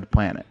 Mission Red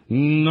Planet.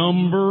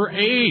 Number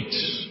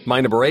 8.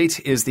 My number 8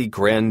 is the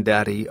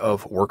granddaddy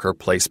of worker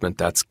placement.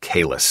 That's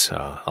Caelus.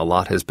 A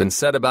lot has been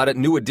said about it.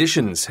 New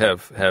editions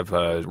have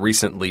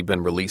recently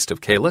been released of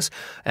Caelus,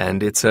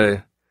 and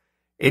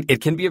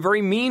It can be a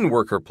very mean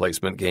worker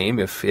placement game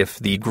if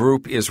the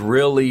group is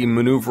really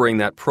maneuvering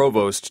that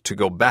provost to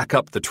go back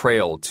up the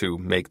trail to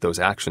make those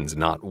actions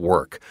not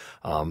work.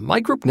 My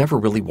group never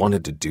really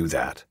wanted to do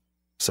that,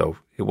 so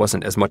it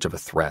wasn't as much of a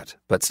threat.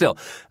 But still,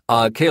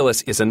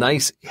 Caelus is a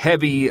nice,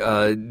 heavy,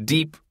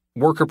 deep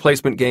worker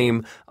placement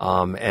game,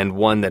 and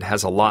one that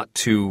has a lot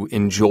to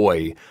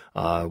enjoy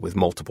with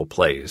multiple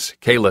plays.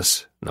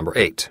 Caelus, number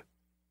 8.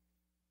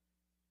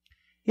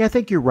 Yeah, I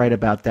think you're right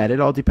about that. It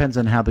all depends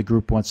on how the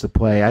group wants to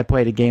play. I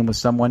played a game with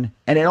someone,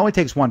 and it only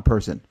takes one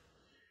person.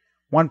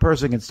 One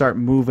person can start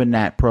moving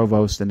that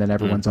provost, and then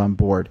everyone's on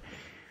board.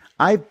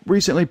 I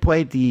recently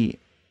played the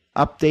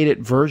updated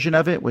version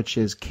of it, which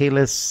is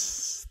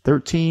Caelus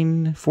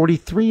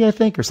 1343, I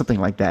think, or something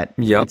like that.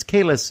 Yep. It's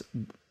Caelus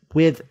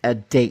with a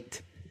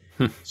date.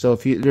 So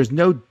there's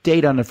no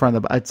date on the front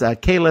of the. It's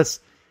Caelus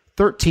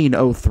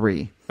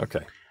 1303.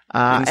 Okay.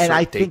 And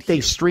I think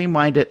they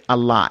streamlined it a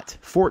lot.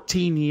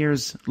 14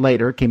 years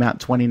later, it came out in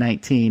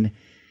 2019.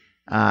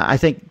 I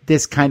think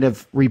this kind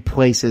of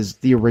replaces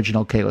the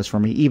original Caelus for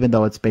me, even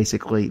though it's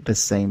basically the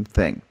same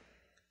thing.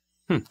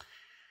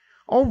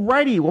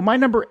 Alrighty, well, my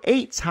number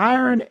 8's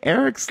higher on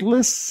Eric's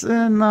list,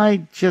 and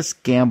I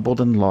just gambled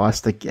and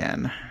lost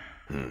again.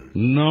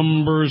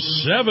 Number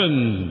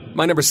 7.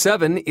 My number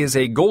 7 is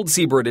a Gold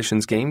Zebra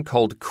Editions game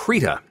called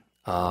Krita.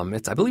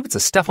 I believe it's a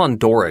Stefan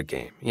Dora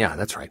game. Yeah,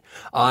 that's right.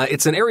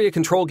 It's an area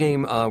control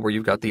game where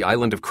you've got the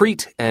island of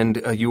Crete,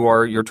 and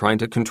you're trying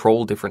to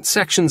control different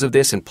sections of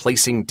this and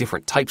placing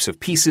different types of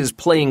pieces,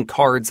 playing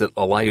cards that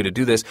allow you to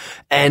do this.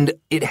 And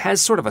it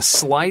has sort of a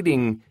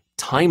sliding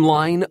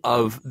timeline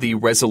of the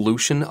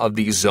resolution of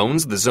these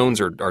zones. The zones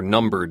are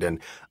numbered,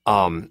 and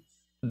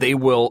they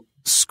will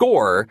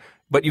score,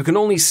 but you can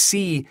only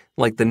see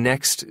like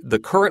the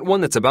current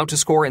one that's about to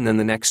score and then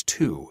the next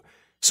two.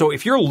 So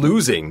if you're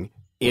losing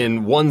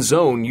in one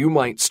zone, you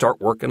might start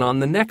working on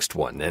the next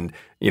one and,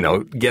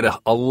 get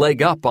a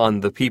leg up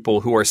on the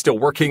people who are still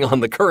working on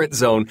the current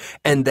zone.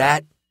 And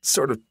that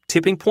sort of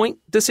tipping point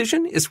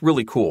decision is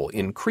really cool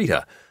in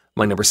Krita,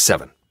 my number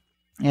 7.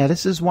 Yeah,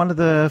 this is one of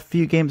the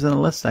few games on the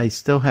list I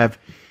still have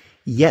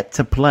yet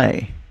to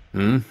play.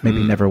 Mm-hmm.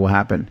 Maybe never will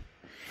happen.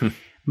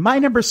 My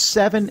number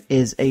 7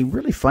 is a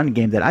really fun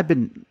game that I've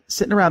been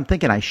sitting around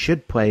thinking I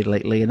should play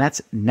lately, and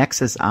that's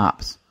Nexus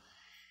Ops.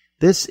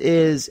 This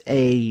is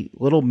a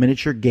little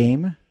miniature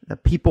game, a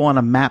people on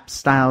a map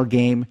style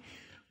game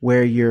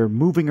where you're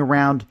moving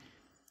around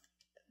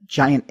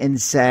giant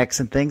insects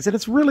and things. And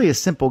it's really a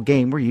simple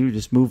game where you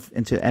just move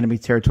into enemy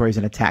territories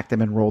and attack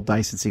them and roll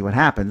dice and see what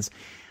happens.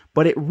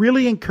 But it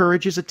really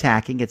encourages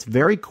attacking. It's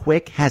very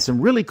quick, has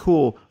some really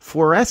cool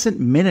fluorescent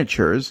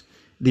miniatures.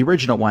 The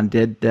original one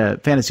did. The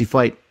Fantasy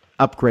Flight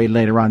upgrade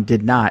later on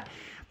did not.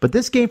 But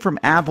this game from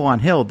Avalon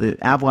Hill, the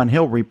Avalon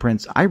Hill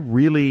reprints, I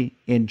really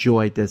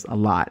enjoyed this a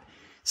lot.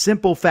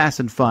 Simple, fast,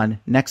 and fun.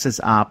 Nexus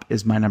Op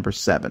is my number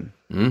 7.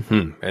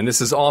 Mm-hmm. And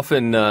this is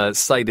often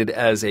cited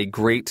as a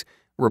great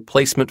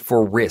replacement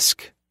for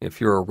Risk.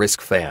 If you're a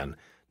Risk fan,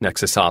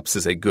 Nexus Ops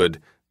is a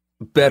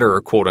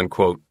better,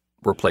 quote-unquote,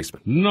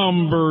 replacement.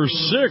 Number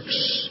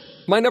 6.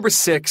 My number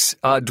 6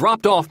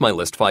 dropped off my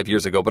list 5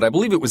 years ago, but I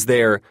believe it was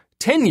there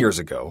 10 years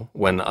ago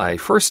when I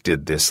first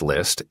did this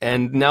list,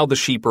 and now the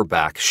sheep are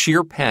back.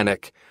 Sheer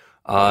Panic,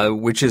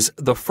 which is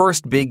the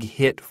first big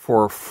hit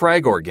for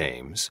Fragor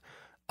Games,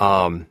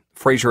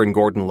 Fraser and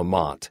Gordon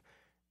Lamont.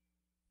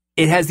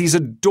 It has these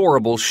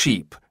adorable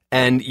sheep,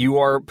 and you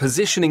are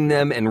positioning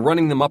them and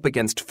running them up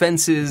against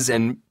fences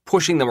and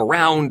pushing them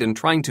around and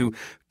trying to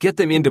get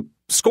them into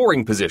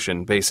scoring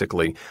position,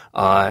 basically,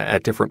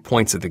 at different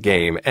points of the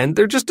game. And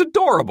they're just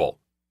adorable.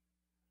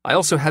 I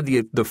also had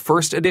the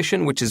first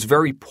edition, which is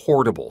very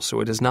portable, so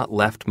it has not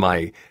left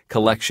my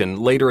collection.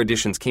 Later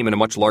editions came in a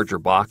much larger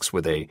box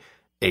with a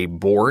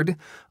board,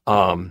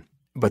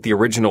 but the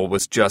original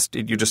was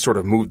you just sort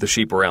of moved the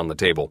sheep around the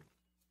table.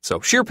 So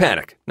Sheer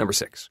Panic, number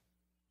 6.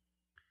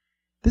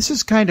 This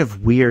is kind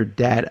of weird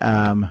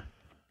that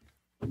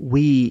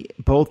we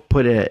both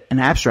put an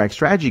abstract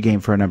strategy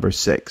game for a number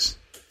 6.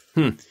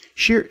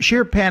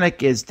 Sheer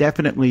Panic is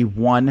definitely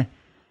one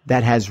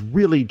that has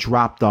really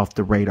dropped off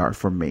the radar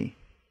for me.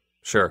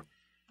 Sure.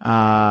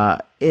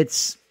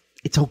 It's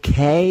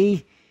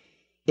okay.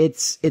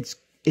 It's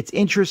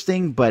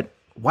interesting, but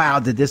wow,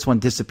 did this one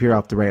disappear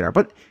off the radar?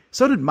 But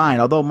so did mine,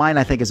 although mine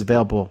I think is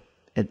available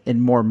in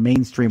more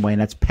mainstream way,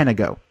 and that's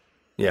Pentago.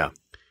 Yeah.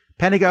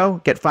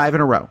 Pentago, get 5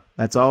 in a row.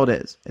 That's all it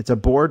is. It's a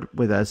board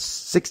with a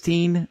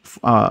 16,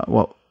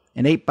 an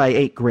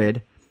 8x8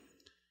 grid,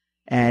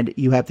 and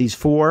you have these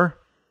 4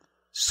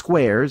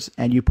 squares,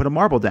 and you put a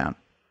marble down,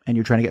 and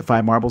you're trying to get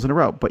 5 marbles in a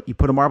row. But you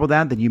put a marble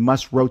down, then you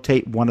must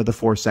rotate one of the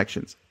 4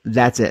 sections.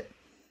 That's it.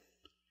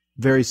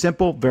 Very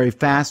simple, very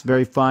fast,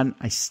 very fun.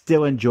 I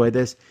still enjoy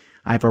this.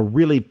 I have a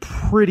really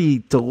pretty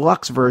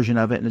deluxe version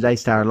of it in the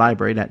Dice Tower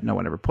library that no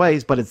one ever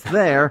plays, but it's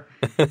there.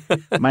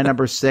 My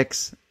number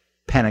 6,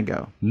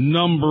 Pentago.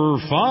 Number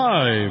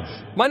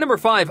 5. My number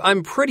 5,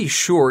 I'm pretty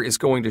sure, is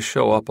going to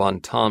show up on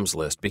Tom's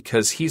list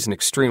because he's an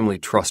extremely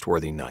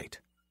trustworthy knight.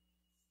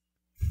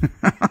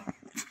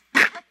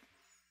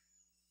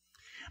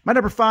 My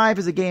number 5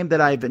 is a game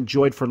that I've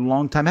enjoyed for a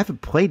long time. I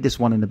haven't played this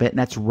one in a bit, and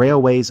that's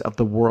Railways of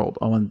the World.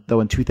 Though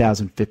in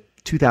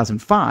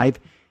 2005,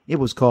 it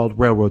was called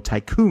Railroad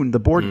Tycoon, the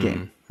board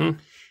game.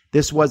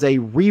 This was a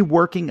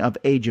reworking of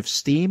Age of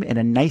Steam in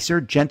a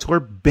nicer, gentler,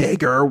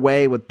 bigger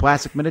way with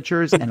plastic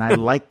miniatures, and I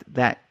liked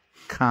that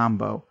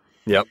combo.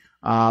 Yep.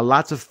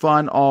 Lots of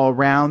fun all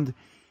around.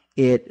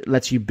 It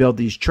lets you build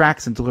these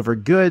tracks and deliver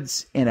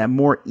goods in a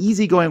more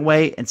easygoing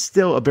way, and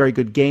still a very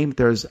good game.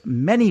 There's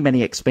many,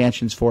 many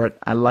expansions for it.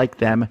 I like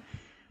them.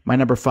 My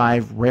number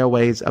 5,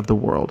 Railways of the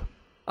World.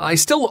 I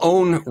still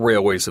own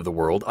Railways of the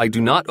World. I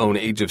do not own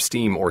Age of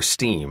Steam or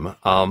Steam,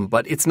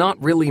 but it's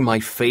not really my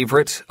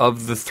favorite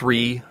of the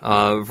 3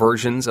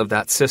 versions of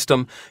that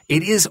system.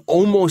 It is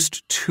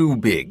almost too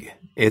big.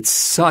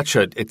 It's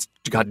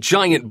got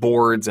giant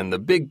boards and the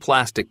big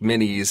plastic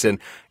minis, and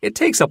it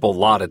takes up a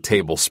lot of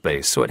table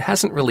space, so it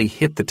hasn't really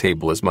hit the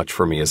table as much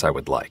for me as I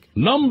would like.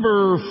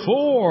 Number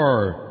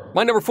 4.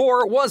 My number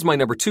 4 was my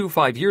number 2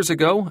 5 years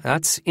ago.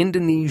 That's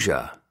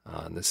Indonesia.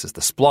 This is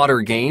the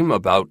Splotter game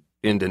about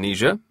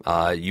Indonesia.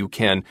 You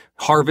can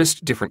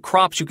harvest different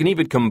crops. You can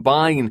even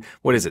combine,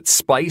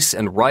 spice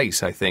and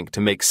rice, I think,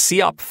 to make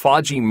siap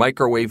faji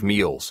microwave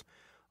meals.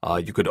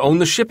 You could own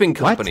the shipping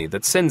company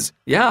that sends,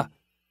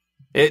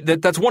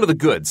 that's one of the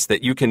goods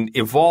that you can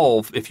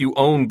evolve. If you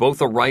own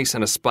both a rice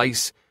and a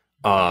spice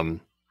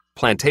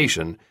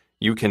plantation,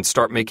 you can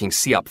start making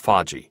siap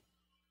faji.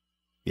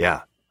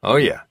 Yeah. Oh,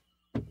 yeah.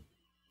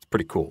 It's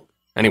pretty cool.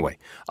 Anyway,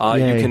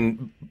 you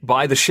can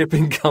buy the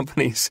shipping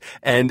companies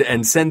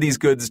and send these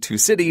goods to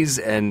cities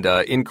and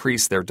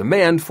increase their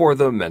demand for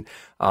them. And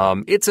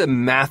it's a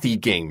mathy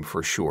game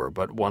for sure,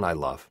 but one I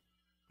love.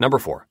 Number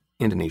 4,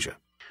 Indonesia.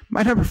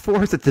 My number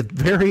 4 is at the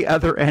very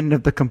other end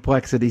of the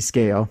complexity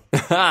scale,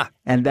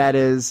 and that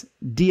is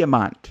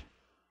Diamant.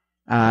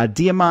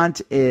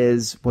 Diamant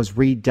was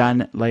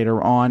redone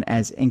later on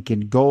as Ink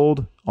and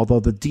Gold, although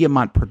the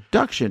Diamant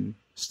production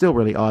still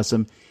really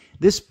awesome.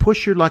 This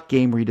push your luck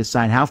game where you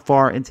decide how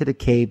far into the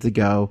cave to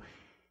go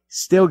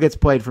still gets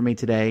played for me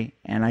today,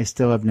 and I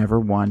still have never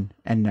won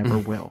and never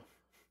will.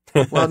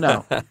 Well,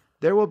 no.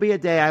 There will be a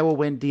day I will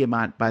win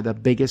Diamant by the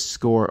biggest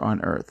score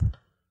on Earth.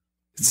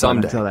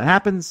 Someday. But until that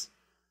happens,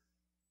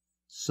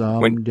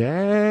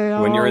 someday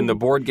when you're in the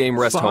board game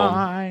rest home,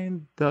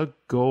 find the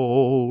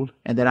gold,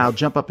 and then I'll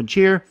jump up and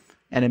cheer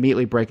and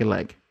immediately break a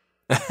leg,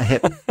 a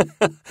hip.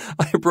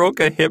 I broke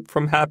a hip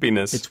from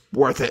happiness. It's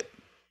worth it.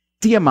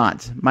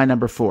 Diamant, my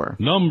number 4.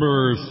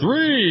 Number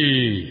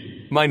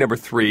 3. My number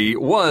 3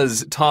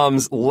 was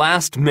Tom's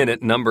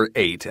last-minute number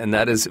 8, and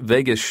that is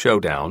Vegas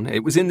Showdown.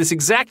 It was in this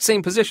exact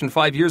same position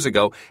 5 years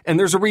ago, and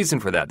there's a reason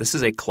for that. This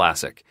is a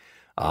classic.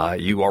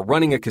 You are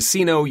running a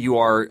casino. You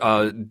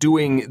are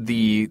doing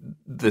the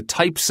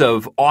types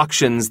of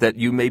auctions that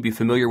you may be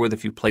familiar with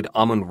if you played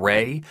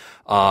Amun-Re,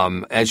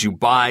 as you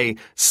buy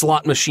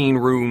slot machine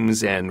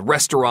rooms and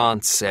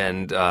restaurants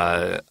and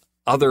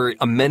other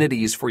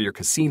amenities for your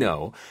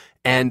casino.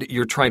 And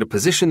you're trying to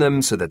position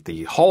them so that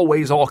the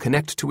hallways all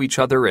connect to each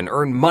other and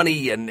earn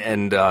money, and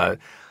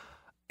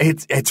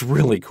it's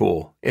really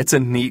cool. It's a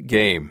neat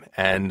game,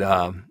 and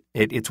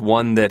it's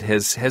one that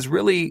has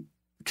really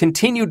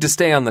continued to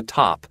stay on the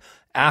top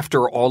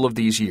after all of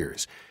these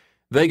years.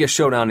 Vegas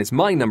Showdown is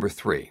my number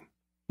 3.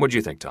 What do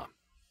you think, Tom?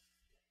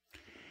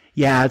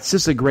 Yeah, it's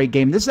just a great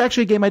game. This is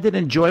actually a game I did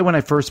enjoy when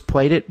I first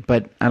played it,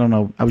 but I don't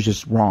know, I was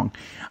just wrong.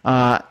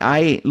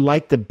 I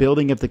like the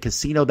building of the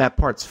casino. That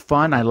part's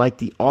fun. I like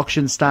the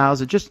auction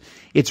styles.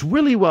 It's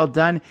really well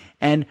done.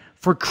 And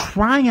for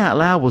crying out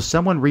loud, will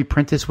someone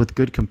reprint this with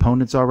good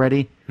components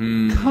already?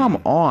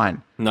 Come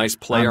on. Nice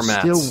player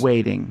mats. I'm still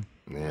waiting.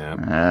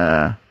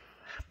 Yeah.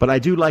 But I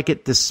do like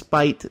it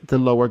despite the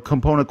lower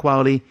component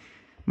quality.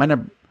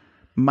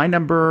 My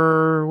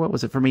number, what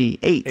was it for me?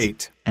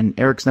 8. And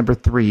Eric's number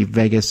 3,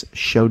 Vegas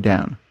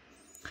Showdown.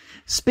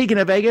 Speaking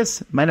of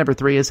Vegas, my number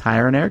 3 is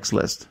higher on Eric's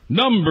list.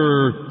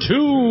 Number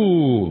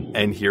 2.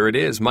 And here it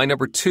is. My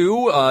number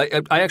 2,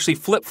 I actually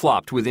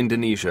flip-flopped with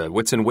Indonesia.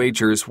 Wits and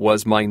Wagers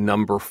was my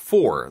number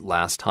 4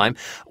 last time.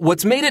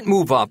 What's made it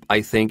move up,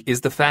 I think,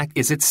 is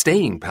its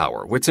staying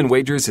power. Wits and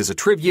Wagers is a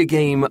trivia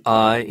game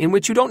in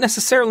which you don't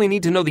necessarily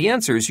need to know the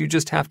answers. You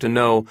just have to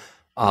know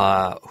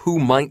who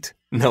might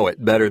know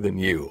it better than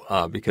you,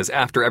 because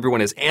after everyone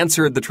has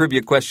answered the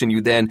trivia question,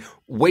 you then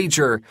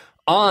wager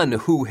on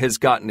who has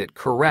gotten it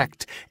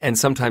correct, and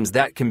sometimes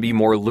that can be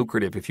more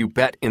lucrative if you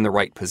bet in the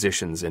right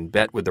positions and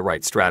bet with the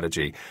right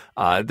strategy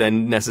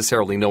than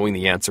necessarily knowing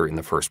the answer in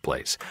the first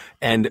place.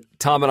 And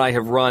Tom and I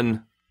have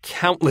run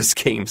countless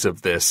games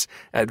of this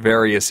at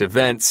various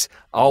events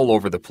all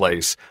over the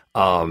place.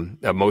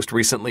 Most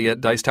recently at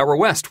Dice Tower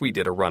West, we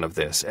did a run of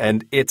this,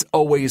 and it's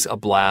always a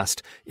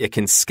blast. It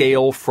can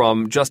scale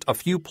from just a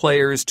few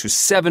players to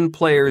 7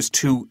 players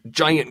to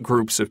giant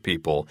groups of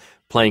people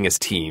playing as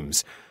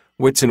teams.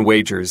 Wits and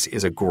Wagers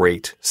is a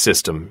great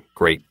system,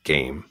 great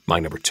game.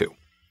 My number 2.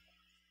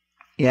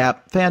 Yeah,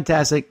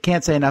 fantastic.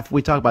 Can't say enough.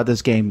 We talk about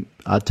this game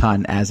a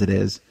ton as it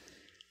is.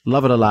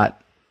 Love it a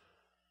lot.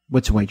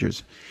 Wits and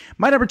Wagers.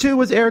 My number 2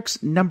 was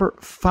Eric's number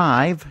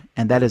 5,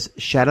 and that is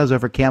Shadows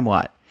over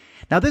Camelot.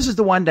 Now, this is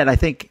the one that I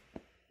think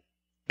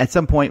at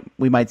some point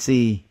we might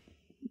see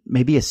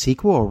maybe a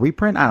sequel or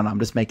reprint. I don't know. I'm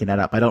just making that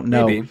up. I don't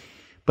know. Maybe.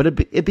 But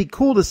it'd be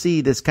cool to see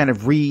this kind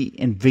of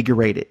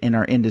reinvigorated in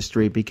our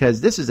industry,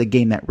 because this is a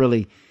game that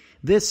really,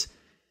 this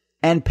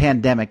and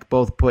Pandemic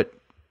both put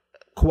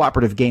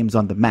cooperative games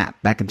on the map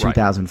back in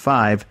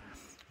 2005. Right.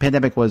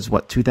 Pandemic was,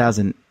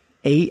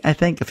 2008, I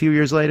think, a few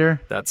years later?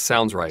 That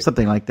sounds right.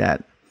 Something like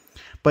that.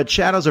 But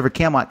Shadows over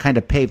Camelot kind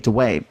of paved the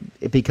way,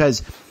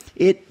 because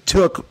it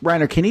took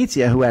Reiner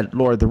Knizia, who had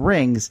Lord of the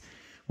Rings,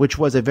 which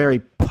was a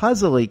very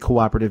puzzly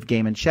cooperative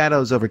game, and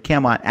Shadows over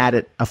Camelot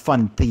added a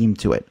fun theme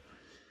to it.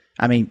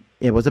 I mean,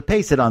 it was a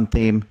pace-it-on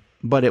theme,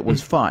 but it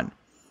was fun.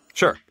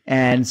 Sure.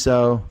 And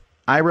so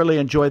I really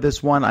enjoy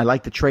this one. I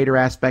like the trader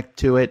aspect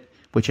to it,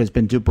 which has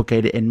been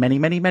duplicated in many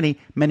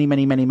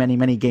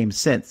games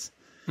since.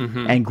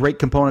 Mm-hmm. And great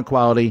component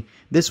quality.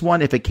 This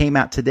one, if it came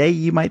out today,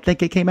 you might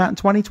think it came out in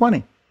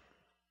 2020.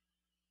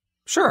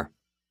 Sure.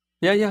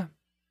 Yeah.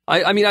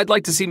 I mean, I'd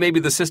like to see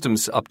maybe the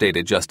systems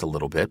updated just a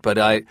little bit,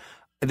 but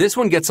this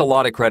one gets a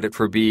lot of credit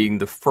for being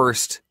the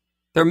first.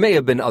 There may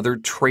have been other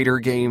trader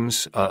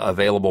games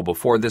available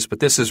before this, but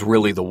this is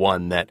really the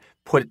one that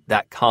put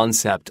that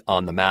concept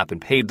on the map and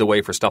paved the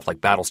way for stuff like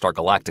Battlestar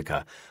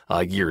Galactica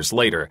years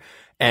later.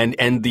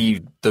 And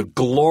the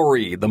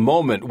glory, the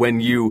moment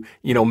when you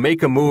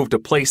make a move to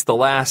place the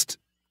last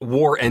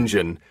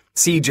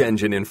siege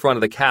engine in front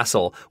of the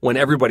castle, when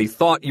everybody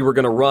thought you were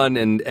going to run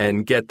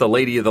and get the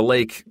Lady of the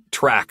Lake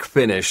track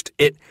finished.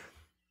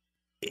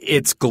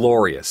 It's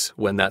glorious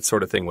when that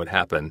sort of thing would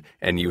happen,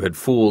 and you had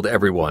fooled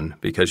everyone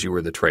because you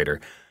were the traitor.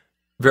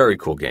 Very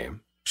cool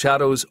game.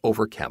 Shadows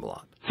over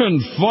Camelot.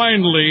 And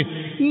finally,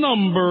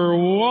 number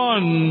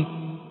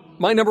 1.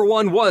 My number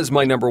 1 was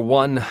my number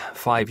 1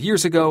 5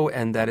 years ago,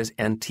 and that is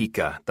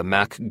Antica, the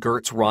Mac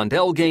Gertz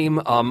Rondel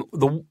game.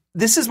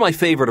 This is my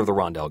favorite of the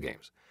Rondel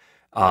games,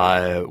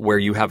 where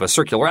you have a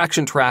circular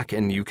action track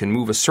and you can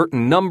move a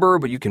certain number,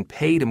 but you can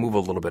pay to move a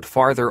little bit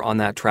farther on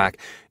that track.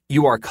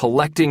 You are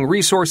collecting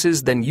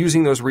resources, then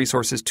using those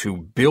resources to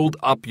build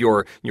up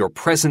your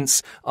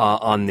presence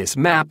on this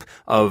map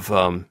of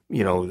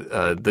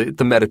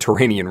the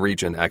Mediterranean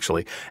region,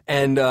 actually,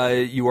 and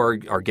you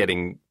are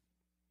getting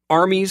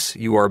armies,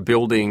 you are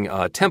building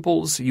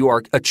temples, you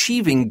are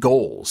achieving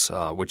goals,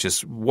 which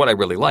is what I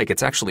really like.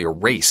 It's actually a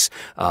race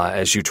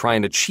as you try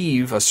and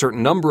achieve a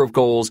certain number of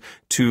goals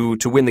to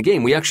win the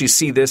game. We actually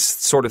see this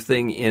sort of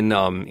thing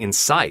in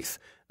Scythe.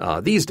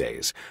 These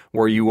days,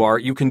 where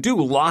you can do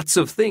lots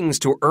of things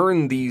to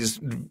earn these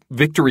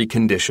victory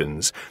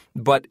conditions,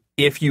 but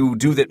if you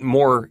do that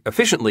more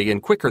efficiently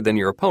and quicker than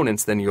your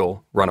opponents, then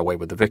you'll run away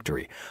with the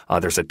victory.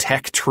 There's a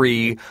tech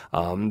tree.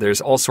 There's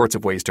all sorts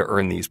of ways to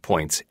earn these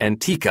points.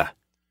 Antica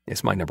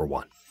is my number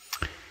 1.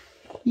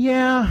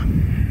 Yeah,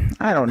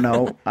 I don't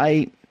know.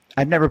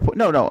 I've never put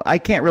I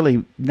can't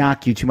really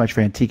knock you too much for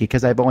Antica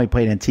because I've only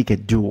played Antica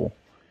Duel.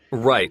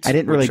 Right. I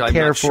didn't really which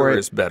care I'm not for sure it.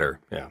 is better.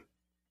 Yeah.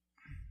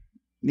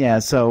 Yeah,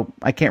 so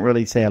I can't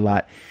really say a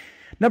lot.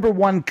 Number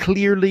 1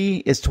 clearly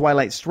is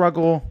Twilight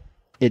Struggle.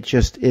 It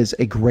just is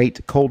a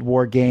great Cold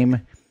War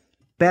game.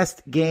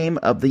 Best game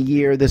of the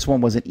year. This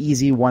one was an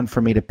easy one for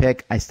me to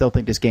pick. I still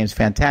think this game's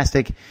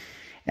fantastic.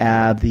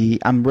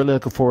 I'm really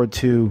looking forward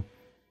to,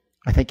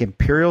 I think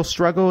Imperial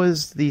Struggle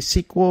is the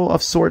sequel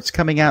of sorts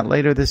coming out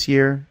later this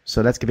year.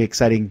 So that's going to be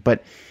exciting.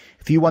 But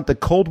if you want the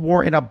Cold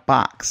War in a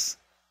box,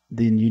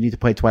 then you need to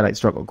play Twilight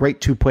Struggle.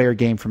 Great 2-player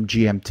game from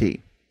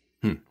GMT.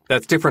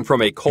 That's different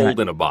from a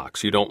cold in a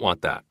box. You don't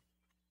want that.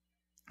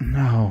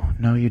 No,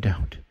 you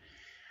don't.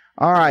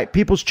 All right,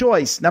 People's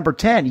Choice. Number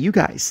 10, you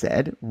guys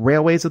said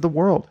Railways of the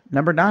World.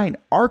 Number 9,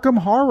 Arkham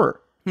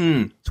Horror.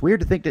 It's weird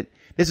to think that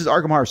this is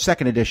Arkham Horror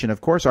 2nd edition. Of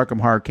course, Arkham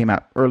Horror came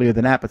out earlier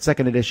than that, but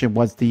 2nd edition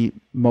was the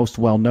most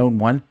well-known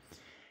one.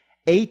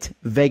 8,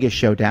 Vegas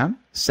Showdown.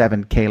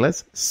 7,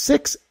 Kalis.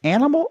 6,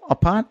 Animal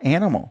Upon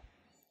Animal.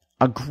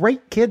 A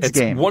great kids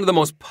game. It's one of the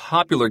most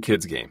popular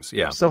kids games,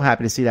 yeah. So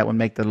happy to see that one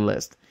make the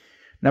list.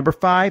 Number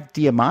 5,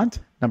 Diamant.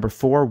 Number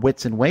 4,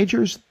 Wits and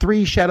Wagers.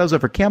 3, Shadows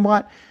over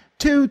Camelot.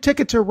 2,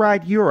 Ticket to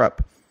Ride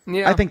Europe.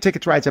 Yeah. I think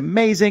Ticket to Ride's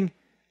amazing.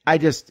 I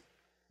just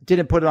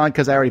didn't put it on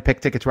because I already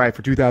picked Ticket to Ride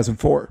for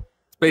 2004.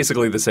 It's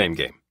basically the same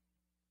game.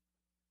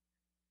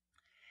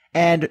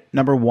 And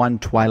number 1,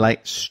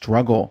 Twilight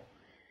Struggle.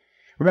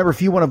 Remember,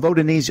 if you want to vote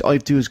in these, all you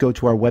have to do is go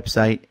to our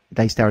website,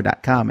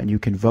 dicetower.com, and you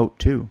can vote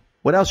too.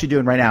 What else are you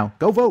doing right now?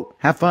 Go vote.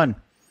 Have fun.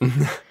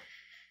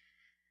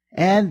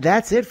 And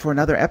that's it for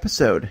another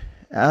episode.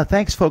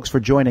 Thanks, folks, for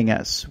joining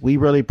us. We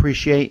really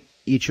appreciate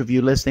each of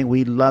you listening.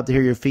 We'd love to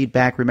hear your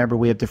feedback. Remember,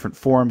 we have different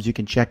forums you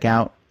can check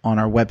out on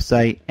our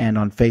website and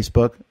on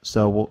Facebook.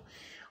 So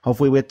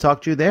hopefully we'll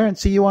talk to you there and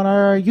see you on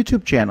our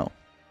YouTube channel.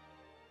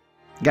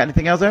 Got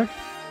anything else, Eric?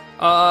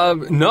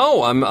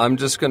 No, I'm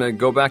just going to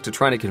go back to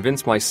trying to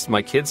convince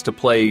my kids to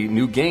play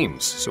new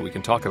games so we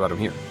can talk about them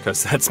here,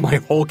 because that's my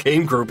whole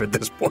game group at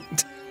this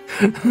point.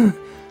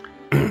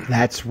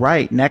 That's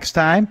right. Next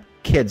time,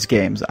 kids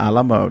games a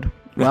la mode.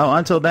 Well,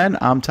 until then,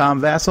 I'm Tom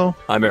Vassell.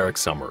 I'm Eric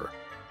Summerer.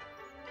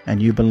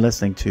 And you've been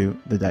listening to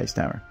The Dice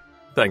Tower.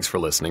 Thanks for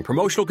listening.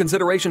 Promotional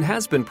consideration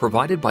has been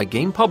provided by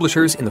game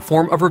publishers in the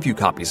form of review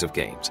copies of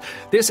games.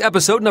 This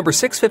episode, number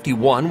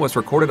 651, was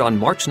recorded on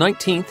March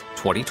 19th,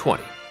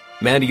 2020.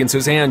 Mandy and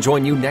Suzanne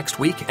join you next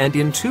week, and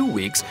in 2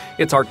 weeks,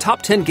 it's our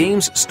top 10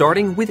 games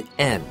starting with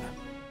N.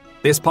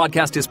 This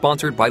podcast is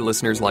sponsored by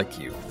listeners like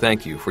you.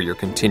 Thank you for your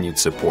continued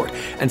support.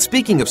 And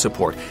speaking of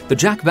support, the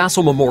Jack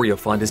Vassell Memorial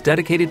Fund is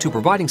dedicated to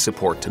providing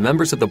support to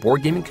members of the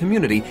board gaming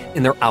community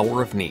in their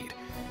hour of need.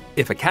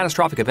 If a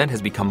catastrophic event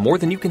has become more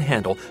than you can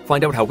handle,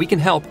 find out how we can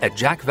help at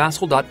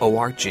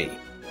jackvassell.org.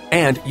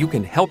 And you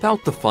can help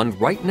out the fund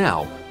right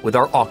now with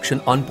our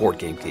auction on Board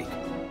Game Geek.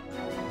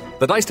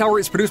 The Dice Tower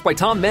is produced by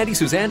Tom, Mandy,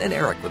 Suzanne, and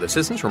Eric, with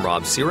assistance from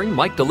Rob Searing,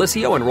 Mike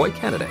DeLisio, and Roy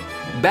Kennedy.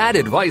 Bad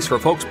advice for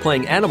folks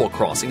playing Animal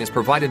Crossing is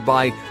provided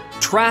by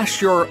Trash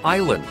Your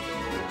Island.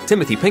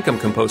 Timothy Pinkham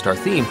composed our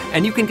theme,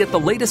 and you can get the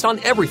latest on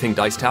everything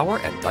Dice Tower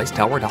at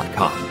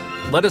Dicetower.com.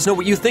 Let us know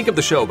what you think of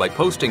the show by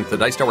posting to the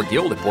Dice Tower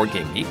Guild at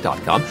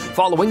BoardGameGeek.com,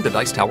 following the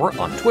Dice Tower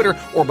on Twitter,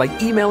 or by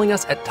emailing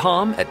us at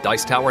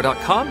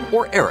tom@Dicetower.com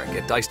or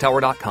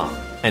eric@Dicetower.com.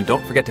 And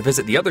don't forget to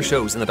visit the other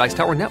shows in the Dice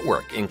Tower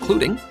Network,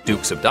 including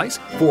Dukes of Dice,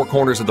 Four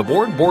Corners of the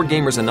Board, Board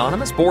Gamers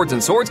Anonymous, Boards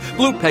and Swords,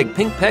 Blue Peg,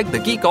 Pink Peg, The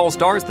Geek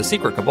All-Stars, The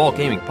Secret Cabal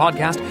Gaming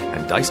Podcast,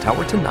 and Dice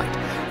Tower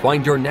Tonight.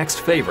 Find your next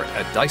favorite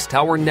at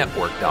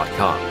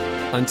Dicetowernetwork.com.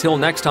 Until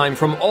next time,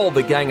 from all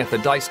the gang at the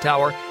Dice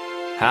Tower,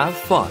 have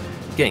fun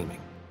gaming.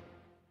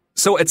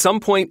 So at some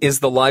point, is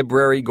the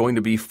library going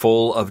to be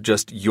full of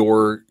just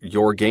your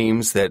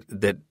games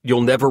that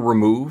you'll never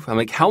remove? I'm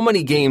like, how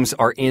many games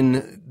are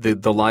in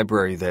the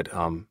library that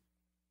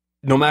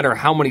no matter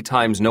how many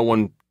times no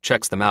one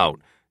checks them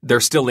out, they're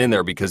still in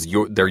there because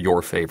they're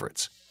your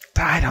favorites?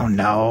 I don't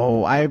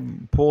know. I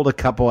pulled a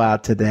couple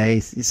out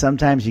today.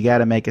 Sometimes you got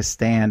to make a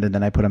stand, and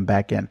then I put them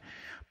back in.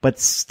 But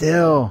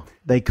still,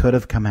 they could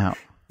have come out.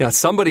 Yeah,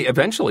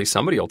 eventually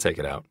somebody will take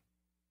it out.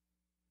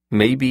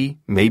 Maybe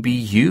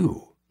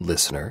you,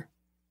 listener.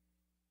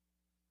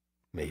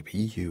 Maybe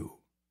you.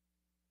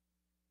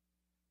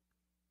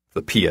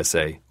 The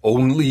PSA,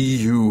 only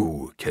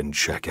you can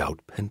check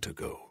out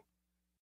Pentago.